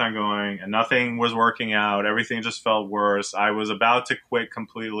and I kept on going and nothing was working out. Everything just felt worse. I was about to quit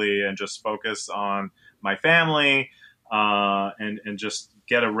completely and just focus on my family, and just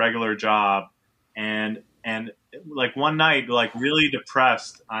get a regular job. And like one night, like really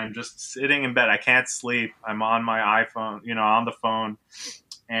depressed, I'm just sitting in bed. I can't sleep. I'm on my iPhone, on the phone.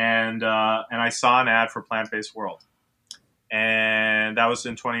 And I saw an ad for Plant-Based World. And that was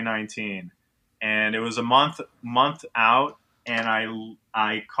in 2019. And it was a month out. And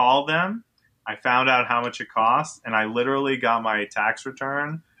I called them. I found out how much it cost, and I literally got my tax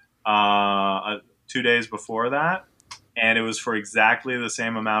return 2 days before that, and it was for exactly the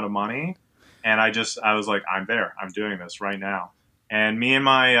same amount of money. And I was like, I'm there. I'm doing this right now. And me and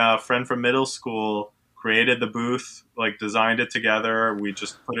my friend from middle school created the booth, like designed it together. We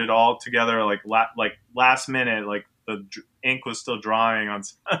just put it all together, like last minute, like the ink was still drying on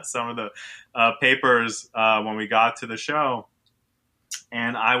some of the papers when we got to the show.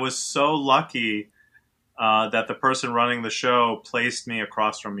 And I was so lucky that the person running the show placed me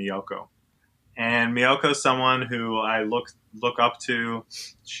across from Miyoko. And Miyoko is someone who I look up to.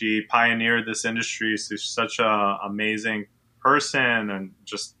 She pioneered this industry. She's such an amazing person, and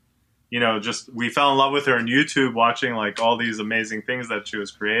just we fell in love with her on YouTube, watching like all these amazing things that she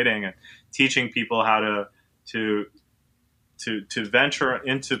was creating and teaching people how to venture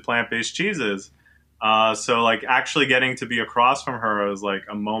into plant-based cheeses. So like actually getting to be across from her was like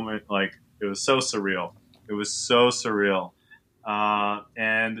a moment, like it was so surreal. It was so surreal.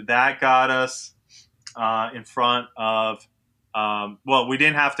 And that got us in front of, we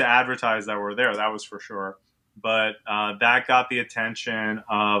didn't have to advertise that we're there. That was for sure. But that got the attention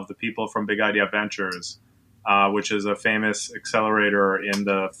of the people from Big Idea Ventures, which is a famous accelerator in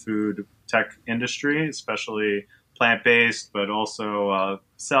the food tech industry, especially plant-based, but also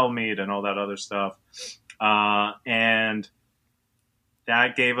cell meat and all that other stuff. And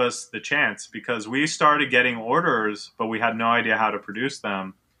that gave us the chance, because we started getting orders, but we had no idea how to produce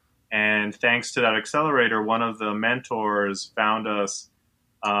them. And thanks to that accelerator, one of the mentors found us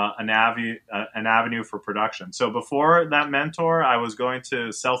an avenue for production. So before that mentor, I was going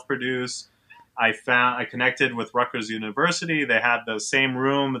to self-produce. I connected with Rutgers University. They had the same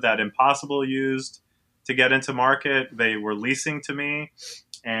room that Impossible used to get into market. They were leasing to me.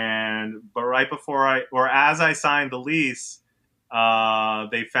 But right before as I signed the lease,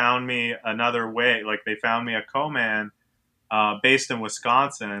 they found me another way. Like they found me a co-man based in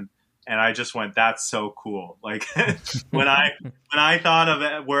Wisconsin. And I just went, that's so cool. Like when I thought of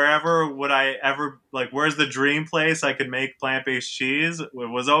it, wherever would I ever, like, where's the dream place I could make plant-based cheese? It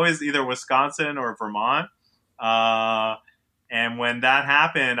was always either Wisconsin or Vermont. And when that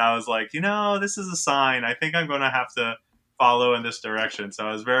happened, I was like, this is a sign. I think I'm going to have to follow in this direction. So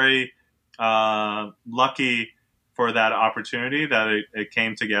I was very lucky for that opportunity that it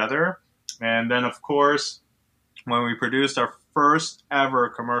came together. And then, of course, when we produced our first ever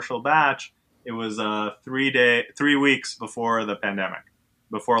commercial batch, it was 3 weeks before the pandemic,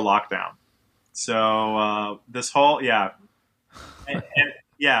 before lockdown. So this whole,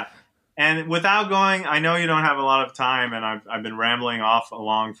 and without going, I know you don't have a lot of time, and I've been rambling off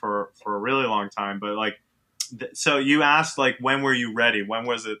along for a really long time, but like, so you asked, like, when were you ready? When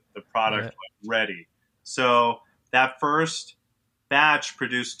was it the product ready? So that first batch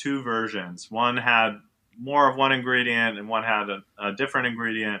produced 2 versions. One had more of one ingredient and one had a different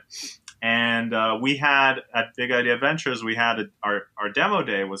ingredient. And we had at Big Idea Ventures, we had our demo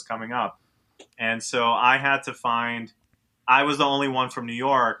day was coming up. And so I was the only one from New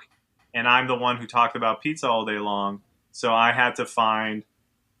York, and I'm the one who talked about pizza all day long. So I had to find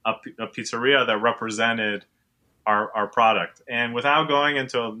a pizzeria that represented our product. And without going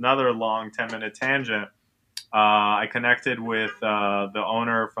into another long 10-minute tangent, I connected with the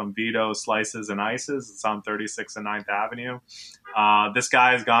owner from Vito Slices and Ices. It's on 36th and 9th Avenue. This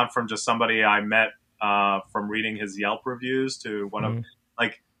guy has gone from just somebody I met from reading his Yelp reviews to one of,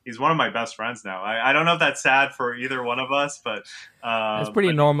 like, he's one of my best friends now. I don't know if that's sad for either one of us, but it's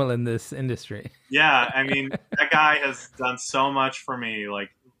pretty normal in this industry. Yeah, I mean, that guy has done so much for me.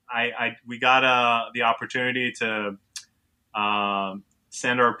 Like, we got the opportunity to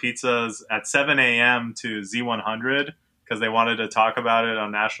send our pizzas at 7 a.m. to Z100 because they wanted to talk about it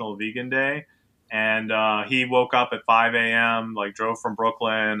on National Vegan Day. And he woke up at 5 a.m., like drove from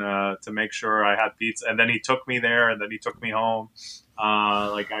Brooklyn to make sure I had pizza. And then he took me there, and then he took me home.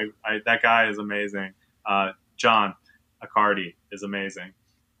 That guy is amazing. John Accardi is amazing.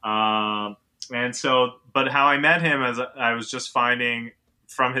 And so, but how I met him is I was just finding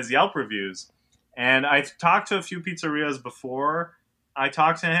from his Yelp reviews. And I've talked to a few pizzerias before I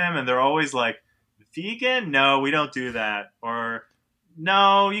talked to him, and they're always like vegan? No, we don't do that. Or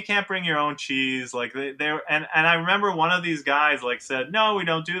no, you can't bring your own cheese. Like they were, and I remember one of these guys like said, no, we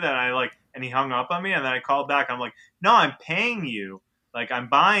don't do that. And he hung up on me, and then I called back. I'm like, no, I'm paying you. Like, I'm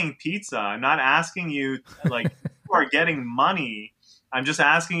buying pizza. I'm not asking you, like, you are getting money. I'm just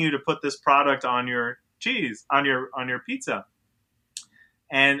asking you to put this product on your cheese, on your pizza.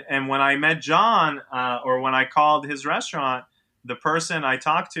 And when I met John, or when I called his restaurant, the person I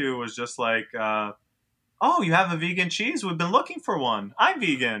talked to was just like, oh, you have a vegan cheese? We've been looking for one. I'm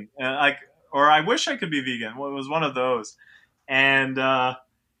vegan. Or I wish I could be vegan. Well, it was one of those.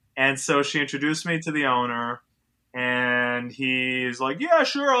 And so she introduced me to the owner, and he's like, yeah,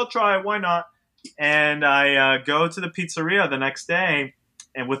 sure, I'll try it. Why not? And I go to the pizzeria the next day,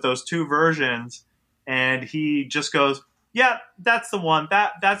 and with those two versions, and he just goes, yeah, that's the one.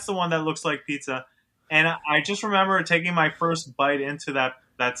 That's the one that looks like pizza. And I just remember taking my first bite into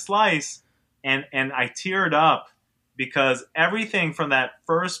that slice, and I teared up, because everything from that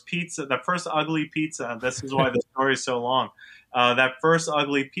first pizza, that first ugly pizza, this is why the story is so long, that first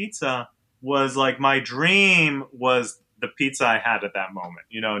ugly pizza was like, my dream was the pizza I had at that moment,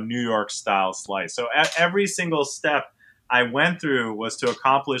 New York style slice. So every single step I went through was to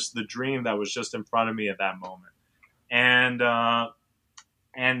accomplish the dream that was just in front of me at that moment. And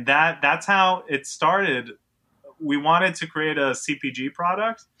that's how it started. We wanted to create a CPG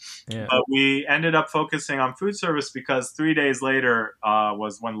product, but we ended up focusing on food service, because 3 days later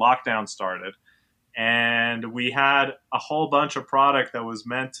was when lockdown started. And we had a whole bunch of product that was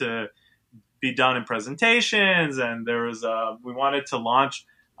meant to be done in presentations. And there was we wanted to launch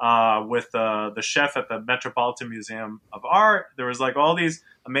with the chef at the Metropolitan Museum of Art. There was like all these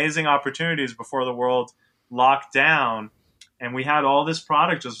amazing opportunities before the world locked down. And we had all this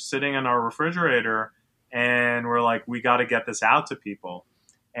product just sitting in our refrigerator. And we're like, we got to get this out to people.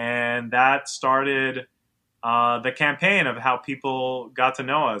 And that started the campaign of how people got to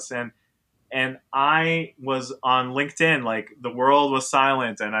know us. And I was on LinkedIn, like the world was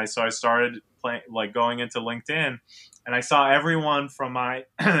silent. And I started going into LinkedIn, and I saw everyone from my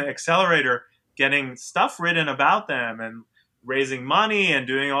accelerator getting stuff written about them and raising money and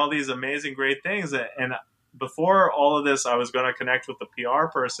doing all these amazing, great things. And before all of this, I was going to connect with the PR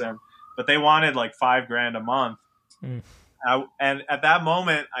person, but they wanted like $5,000 a month. And at that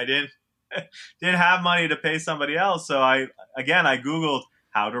moment, I didn't have money to pay somebody else. So I Googled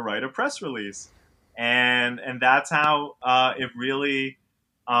how to write a press release. And that's how it really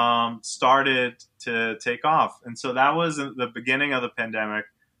started to take off. And so that was the beginning of the pandemic.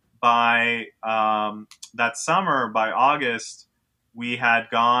 By that summer, by August, we had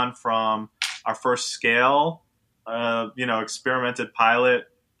gone from our first scale, experimented pilot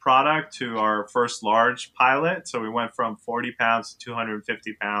product to our first large pilot. So we went from 40 pounds to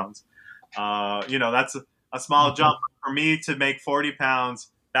 250 pounds. That's a small jump. For me to make 40 pounds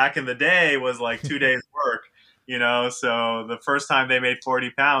back in the day was like 2 days work, so the first time they made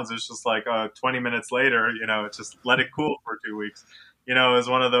 40 pounds, it was just like 20 minutes later, just let it cool for 2 weeks. It was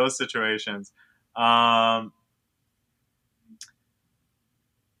one of those situations.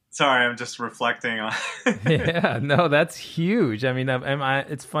 Sorry, I'm just reflecting on. Yeah, no, that's huge. I mean,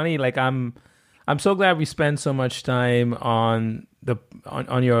 it's funny. Like, I'm so glad we spent so much time on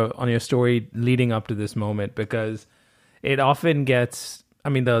your story leading up to this moment, because it often gets. I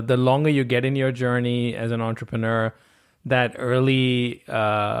mean, the longer you get in your journey as an entrepreneur, that early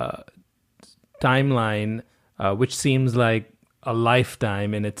timeline, which seems like a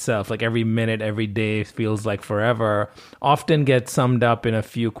lifetime in itself, like every minute, every day feels like forever, often gets summed up in a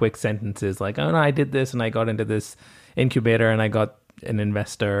few quick sentences like, oh no, I did this and I got into this incubator and I got an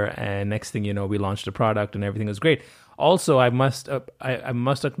investor, and next thing you know, we launched a product and everything was great. Also, I must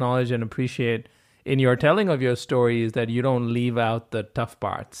acknowledge and appreciate in your telling of your stories that you don't leave out the tough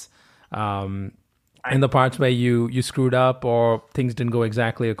parts, and the parts where you screwed up or things didn't go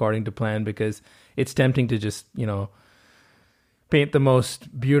exactly according to plan, because it's tempting to just, paint the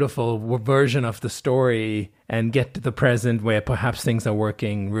most beautiful version of the story and get to the present where perhaps things are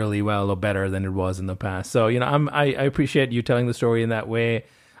working really well or better than it was in the past. So, I appreciate you telling the story in that way.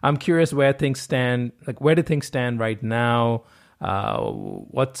 I'm curious where things stand, like where do things stand right now?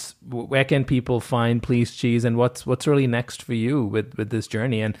 Where can people find Please Cheese, and what's really next for you with this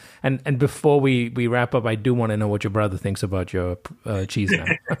journey? And before we wrap up, I do want to know what your brother thinks about your cheese now.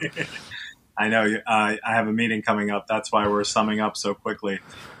 I know I have a meeting coming up. That's why we're summing up so quickly.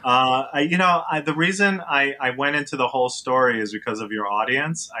 The reason I went into the whole story is because of your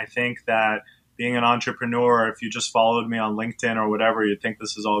audience. I think that being an entrepreneur, if you just followed me on LinkedIn or whatever, you'd think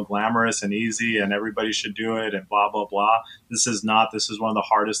this is all glamorous and easy and everybody should do it and blah, blah, blah. This is not. This is one of the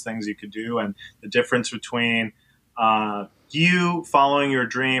hardest things you could do. And the difference between you following your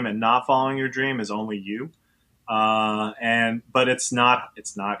dream and not following your dream is only you. But it's not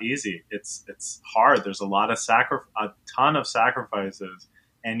easy. It's hard. There's a ton of sacrifices,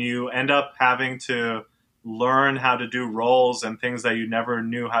 and you end up having to learn how to do roles and things that you never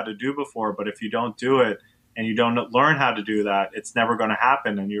knew how to do before. But if you don't do it and you don't learn how to do that, it's never going to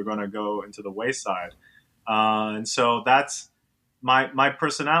happen, and you're going to go into the wayside. And so that's my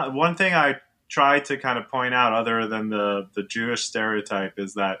personality. One thing I try to kind of point out, other than the Jewish stereotype,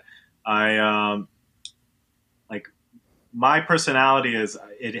 is that my personality is,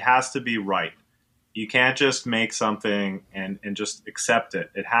 it has to be right. You can't just make something and just accept it.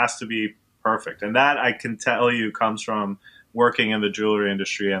 It has to be perfect. And that, I can tell you, comes from working in the jewelry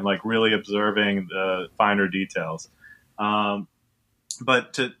industry and like really observing the finer details.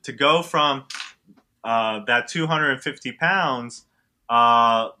 But to go from that 250 pounds,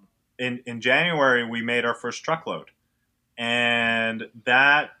 in January, we made our first truckload. And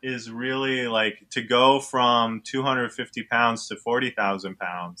that is really like, to go from 250 pounds to 40,000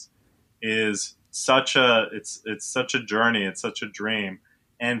 pounds is such a journey. It's such a dream.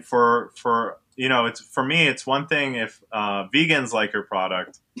 And for me, it's one thing if vegans like your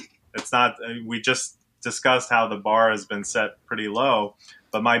product. It's not, we just discussed how the bar has been set pretty low,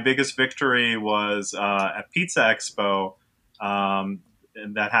 but my biggest victory was at Pizza Expo, and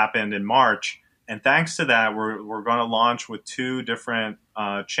that happened in March. And thanks to that, we're going to launch with 2 different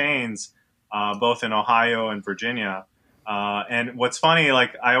chains, both in Ohio and Virginia. And what's funny,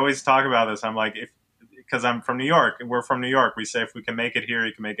 like I always talk about this, I'm like, because I'm from New York, and we're from New York, we say if we can make it here,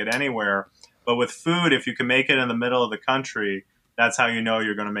 you can make it anywhere. But with food, if you can make it in the middle of the country, that's how you know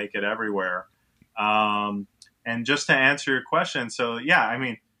you're going to make it everywhere. And just to answer your question, so yeah, I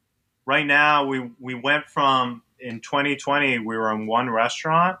mean, right now we went from, in 2020, we were in one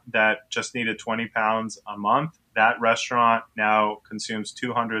restaurant that just needed 20 pounds a month. That restaurant now consumes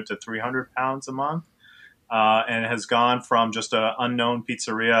 200 to 300 pounds a month. And has gone from just an unknown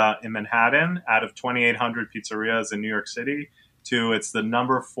pizzeria in Manhattan out of 2,800 pizzerias in New York City to it's the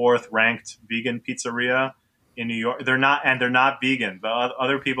number 4th ranked vegan pizzeria in New York. They're not vegan. The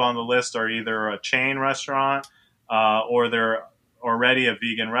other people on the list are either a chain restaurant or they're already a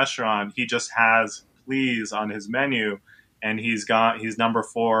vegan restaurant. He just has Please on his menu, and he's number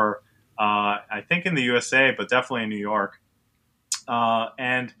 4, I think in the USA, but definitely in New York.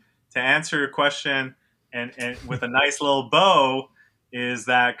 And to answer your question, and with a nice little bow, is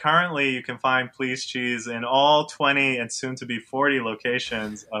that currently you can find Please Cheese in all 20 and soon to be 40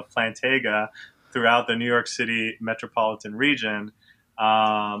 locations of Plantega throughout the New York City metropolitan region.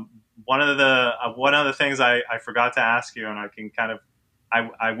 One of the things I forgot to ask you, and I can kind of,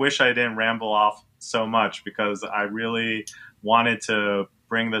 I wish I didn't ramble off so much because I really wanted to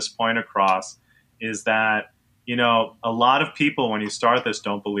bring this point across, is that, a lot of people when you start this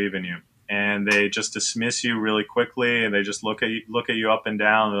don't believe in you, and they just dismiss you really quickly, and they just look at you up and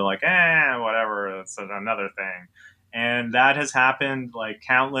down, and they're like, whatever, it's another thing. And that has happened like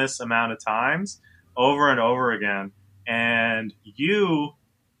countless amount of times over and over again. And you,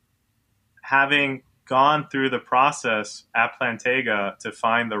 having gone through the process at Plantega to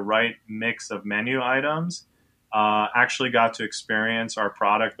find the right mix of menu items, actually got to experience our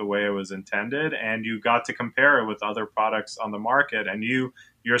product the way it was intended, and you got to compare it with other products on the market, and you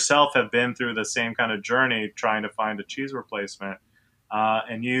yourself have been through the same kind of journey trying to find a cheese replacement,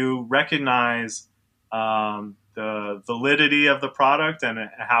 and you recognize the validity of the product and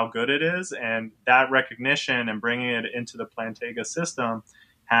how good it is, and that recognition and bringing it into the Plantega system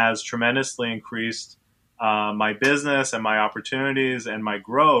has tremendously increased my business and my opportunities and my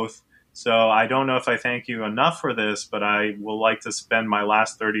growth. So I don't know if I thank you enough for this, but I will like to spend my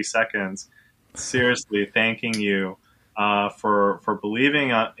last 30 seconds seriously thanking you for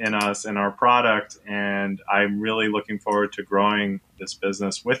believing in us and our product. And I'm really looking forward to growing this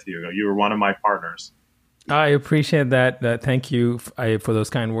business with you. You were one of my partners. I appreciate that. Thank you for those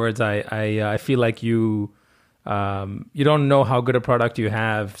kind words. I feel like you don't know how good a product you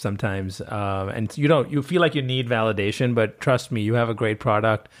have sometimes, and you feel like you need validation, but trust me, you have a great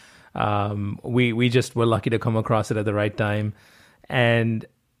product. We just were lucky to come across it at the right time. And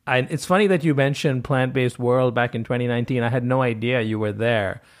it's funny that you mentioned Plant-Based World back in 2019. I had no idea you were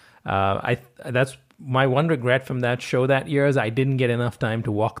there. That's my one regret from that show that year, is I didn't get enough time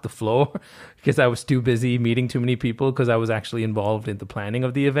to walk the floor because I was too busy meeting too many people, because I was actually involved in the planning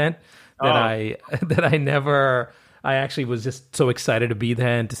of the event, that I never I actually was just so excited to be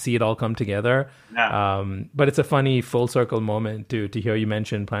there and to see it all come together. Yeah. But it's a funny full circle moment to hear you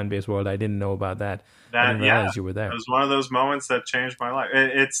mention Plant-Based World. I didn't know about that. I didn't realize you were there. It was one of those moments that changed my life.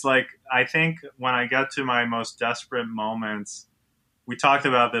 It's like, I think when I get to my most desperate moments, we talked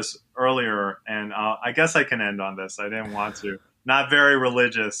about this earlier, and I guess I can end on this. I didn't want to. Not very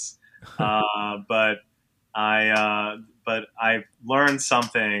religious, but I've learned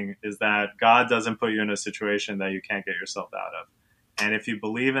something, is that God doesn't put you in a situation that you can't get yourself out of. And if you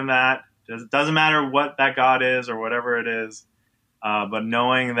believe in that, it doesn't matter what that God is or whatever it is, but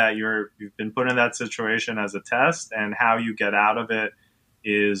knowing that you've been put in that situation as a test, and how you get out of it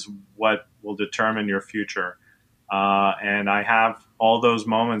is what will determine your future. And I have all those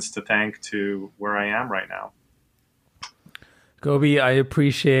moments to thank to where I am right now. Kobi, I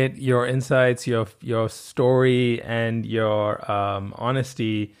appreciate your insights, your story, and your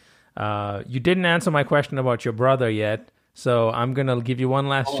honesty. You didn't answer my question about your brother yet, so I'm going to give you one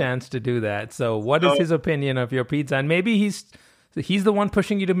last chance to do that. So what is his opinion of your pizza? And maybe he's the one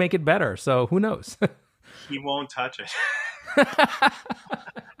pushing you to make it better, so who knows? He won't touch it.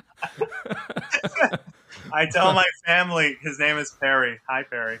 I tell my family, his name is Perry. Hi,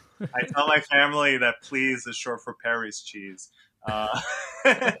 Perry. I tell my family that please is short for Perry's cheese.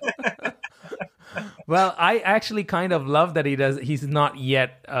 Well, I actually kind of love that he's not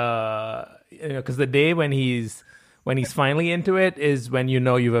yet, because the day when he's finally into it is when you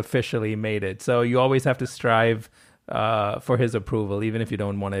know you've officially made it. So you always have to strive for his approval, even if you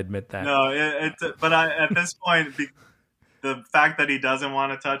don't want to admit that. No, but at this point, the fact that he doesn't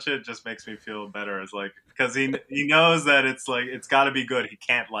want to touch it just makes me feel better. It's like, because he knows that it's like, it's got to be good. He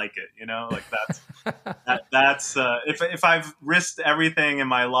can't like it, like that's if I've risked everything in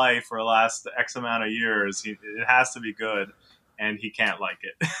my life for the last X amount of years, it has to be good, and he can't like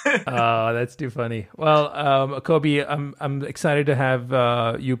it. Oh, that's too funny. Well, Kobi, I'm excited to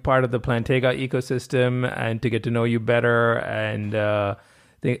have you part of the Plantega ecosystem and to get to know you better, and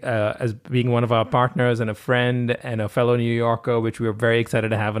as being one of our partners and a friend and a fellow New Yorker, which we're very excited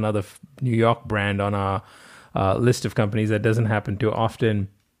to have another New York brand on our list of companies. That doesn't happen too often.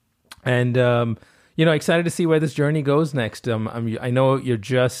 And, excited to see where this journey goes next. I know you're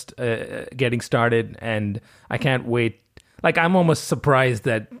just getting started, and I can't wait. Like, I'm almost surprised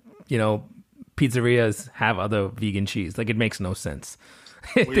that, pizzerias have other vegan cheese. Like, it makes no sense.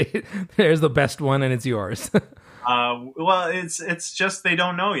 There's the best one, and it's yours. Well, it's just they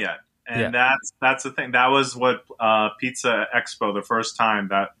don't know yet, and that's the thing. That was what Pizza Expo, the first time,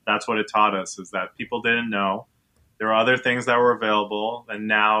 that's what it taught us, is that people didn't know there are other things that were available, and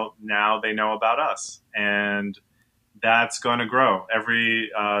now they know about us, and that's going to grow.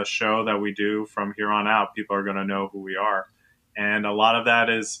 Every show that we do from here on out, people are going to know who we are, and a lot of that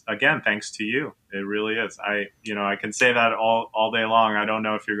is, again, thanks to you. It really is. I can say that all day long. I don't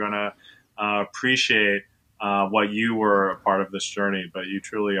know if you're going to appreciate what you were a part of this journey, but you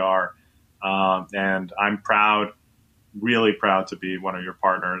truly are. And I'm proud, really proud to be one of your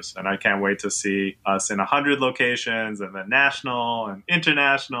partners. And I can't wait to see us in 100 locations, and then national and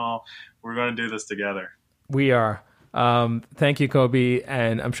international. We're going to do this together. We are. Thank you, Kobi.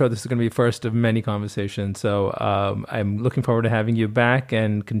 And I'm sure this is going to be the first of many conversations. So I'm looking forward to having you back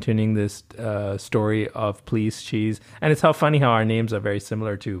and continuing this story of Please Cheese. And it's funny how our names are very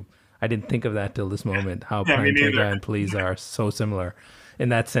similar too. I didn't think of that till this moment, how Plantega and Please are so similar in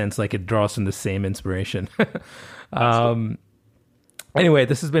that sense, like it draws from the same inspiration. Anyway,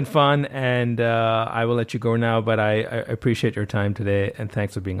 this has been fun, and I will let you go now, but I appreciate your time today, and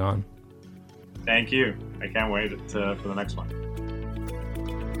thanks for being on. Thank you. I can't wait for the next one.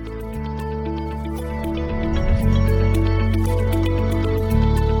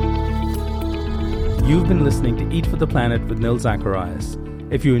 You've been listening to Eat for the Planet with Nil Zacharias.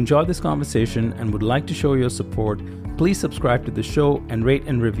 If you enjoyed this conversation and would like to show your support, please subscribe to the show and rate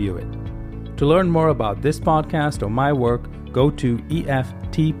and review it. To learn more about this podcast or my work, go to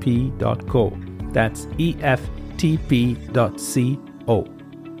eftp.co. That's eftp.co.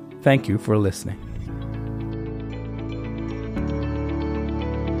 Thank you for listening.